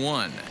 It's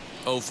 0-1.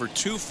 0 for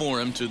 2 for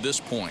him to this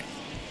point.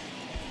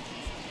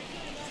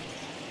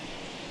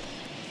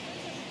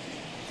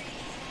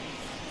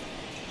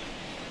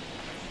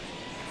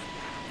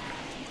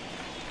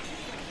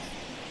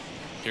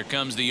 Here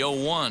comes the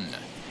 0-1.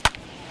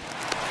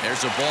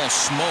 There's a ball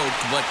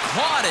smoked, but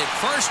caught at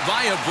first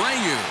by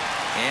Abreu.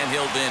 And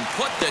he'll then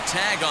put the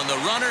tag on the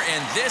runner,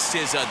 and this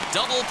is a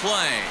double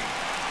play.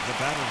 The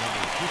batter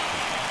number 50,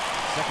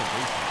 second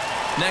baseman.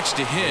 Next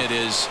to hit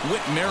is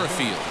Whit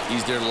Merrifield.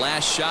 He's their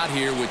last shot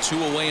here with 2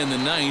 away in the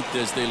ninth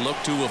as they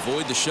look to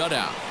avoid the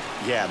shutout.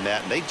 Yeah,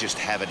 Matt, they just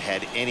haven't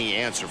had any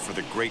answer for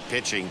the great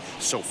pitching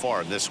so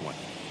far in this one.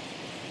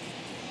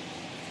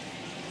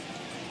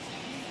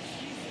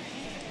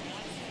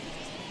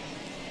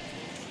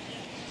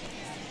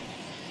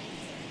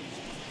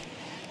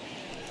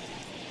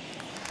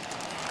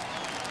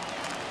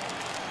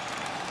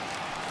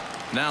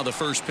 Now the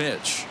first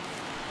pitch.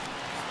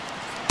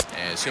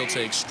 As he'll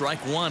take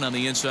strike 1 on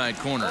the inside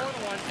corner.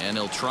 And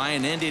he'll try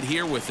and end it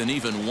here with an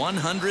even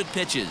 100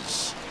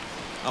 pitches.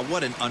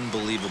 What an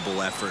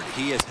unbelievable effort.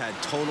 He has had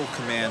total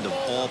command of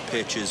all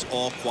pitches,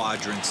 all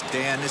quadrants.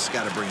 Dan, this has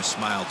got to bring a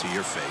smile to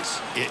your face.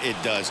 It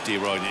does,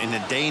 D-Roy. In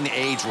a day and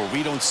age where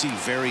we don't see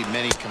very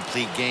many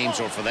complete games,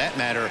 or for that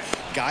matter,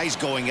 guys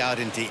going out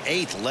into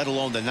 8th, let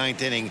alone the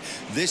 9th inning,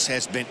 this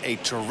has been a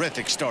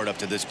terrific start up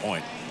to this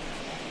point.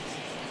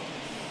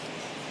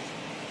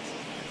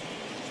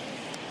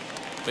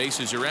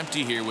 Bases are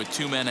empty here with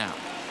 2 men out.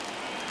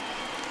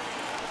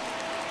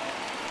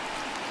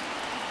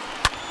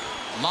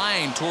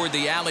 Line toward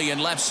the alley in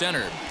left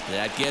center.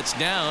 That gets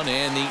down,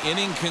 and the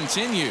inning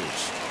continues.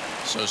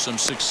 So some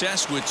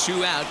success with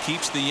 2 out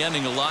keeps the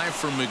inning alive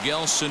for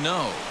Miguel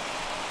Sano.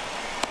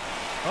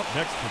 Up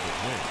next to the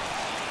Twins,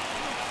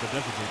 the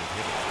designated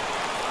hitter,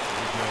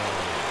 Miguel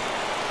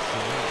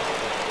Sano.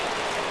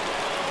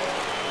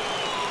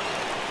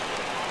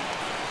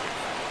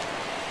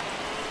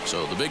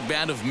 So the big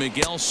bat of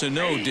Miguel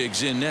Sano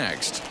digs in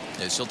next,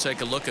 as he'll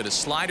take a look at a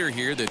slider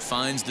here that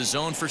finds the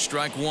zone for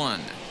strike 1.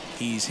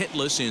 He's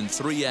hitless in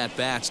 3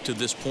 at-bats to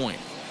this point.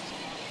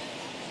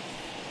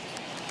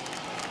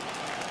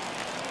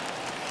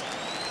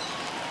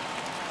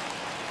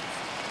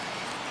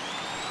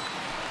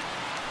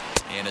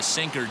 And a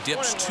sinker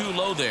dips too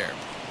low there.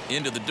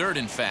 Into the dirt,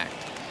 in fact.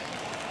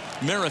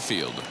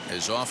 Merrifield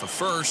is off of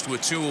first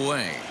with 2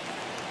 away.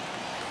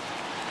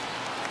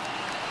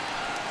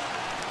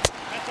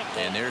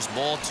 And there's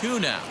ball 2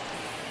 now.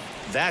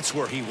 That's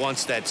where he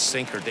wants that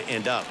sinker to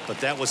end up, but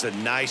that was a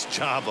nice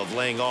job of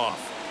laying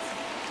off.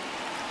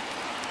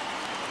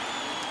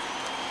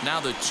 Now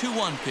the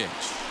 2-1 pitch.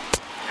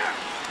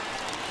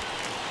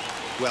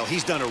 Well,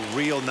 he's done a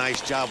real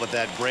nice job with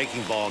that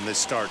breaking ball in this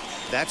start.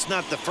 That's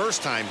not the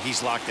first time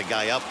he's locked a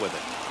guy up with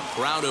it. A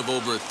crowd of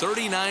over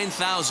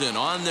 39,000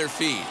 on their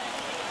feet.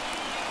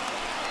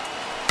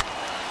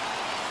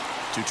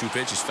 2-2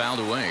 pitch is fouled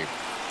away.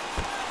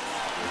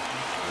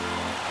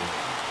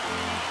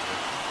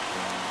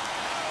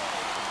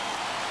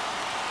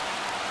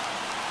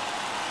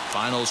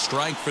 Final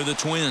strike for the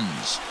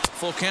Twins.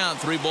 Full count,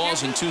 3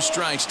 balls and 2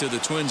 strikes to the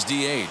Twins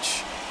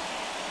DH.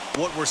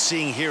 What we're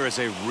seeing here is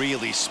a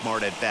really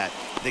smart at bat.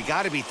 They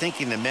got to be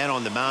thinking the man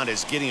on the mound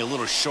is getting a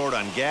little short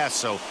on gas,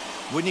 so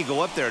when you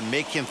go up there and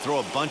make him throw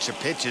a bunch of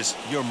pitches,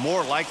 you're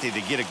more likely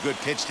to get a good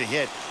pitch to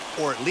hit,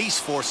 or at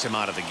least force him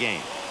out of the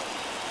game.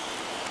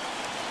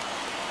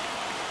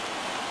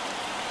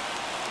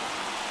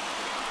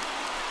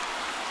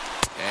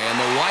 And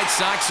the White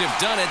Sox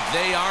have done it.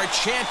 They are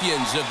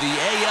champions of the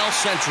AL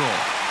Central.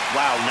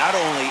 Wow, not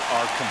only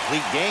are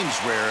complete games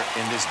rare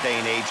in this day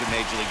and age of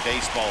Major League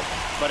Baseball,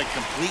 but a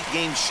complete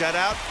game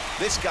shutout.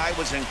 This guy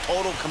was in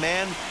total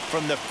command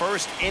from the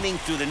first inning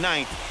through the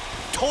 9th.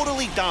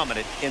 Totally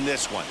dominant in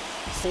this one.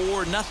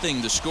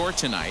 4-0 the score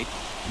tonight.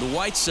 The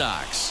White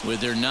Sox, with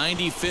their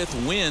 95th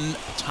win,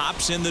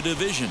 tops in the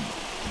division.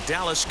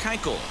 Dallas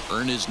Keuchel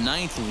earned his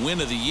 9th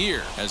win of the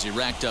year as he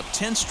racked up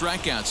 10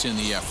 strikeouts in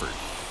the effort.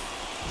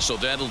 So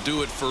that'll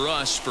do it for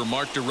us. For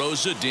Mark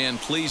DeRosa, Dan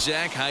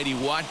Plesac, Heidi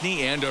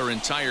Watney, and our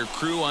entire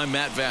crew, I'm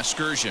Matt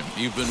Vasgersian.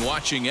 You've been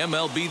watching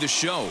MLB The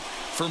Show.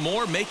 For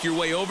more, make your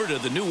way over to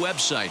the new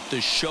website,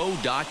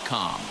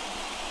 theshow.com.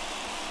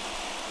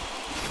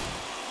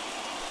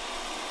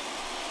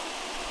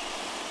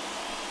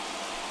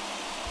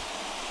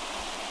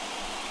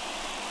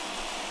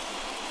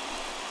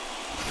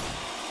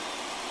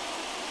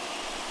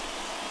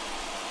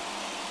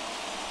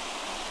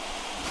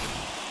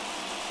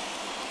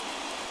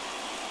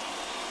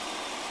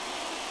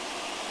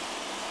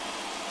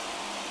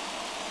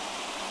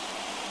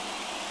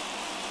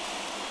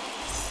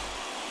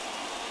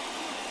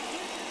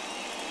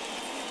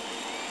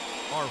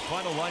 Our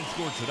final line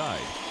score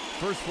tonight.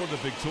 First for the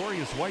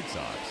victorious White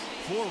Sox,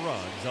 4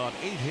 runs on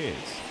 8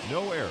 hits,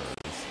 no errors.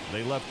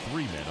 They left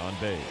 3 men on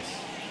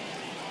base.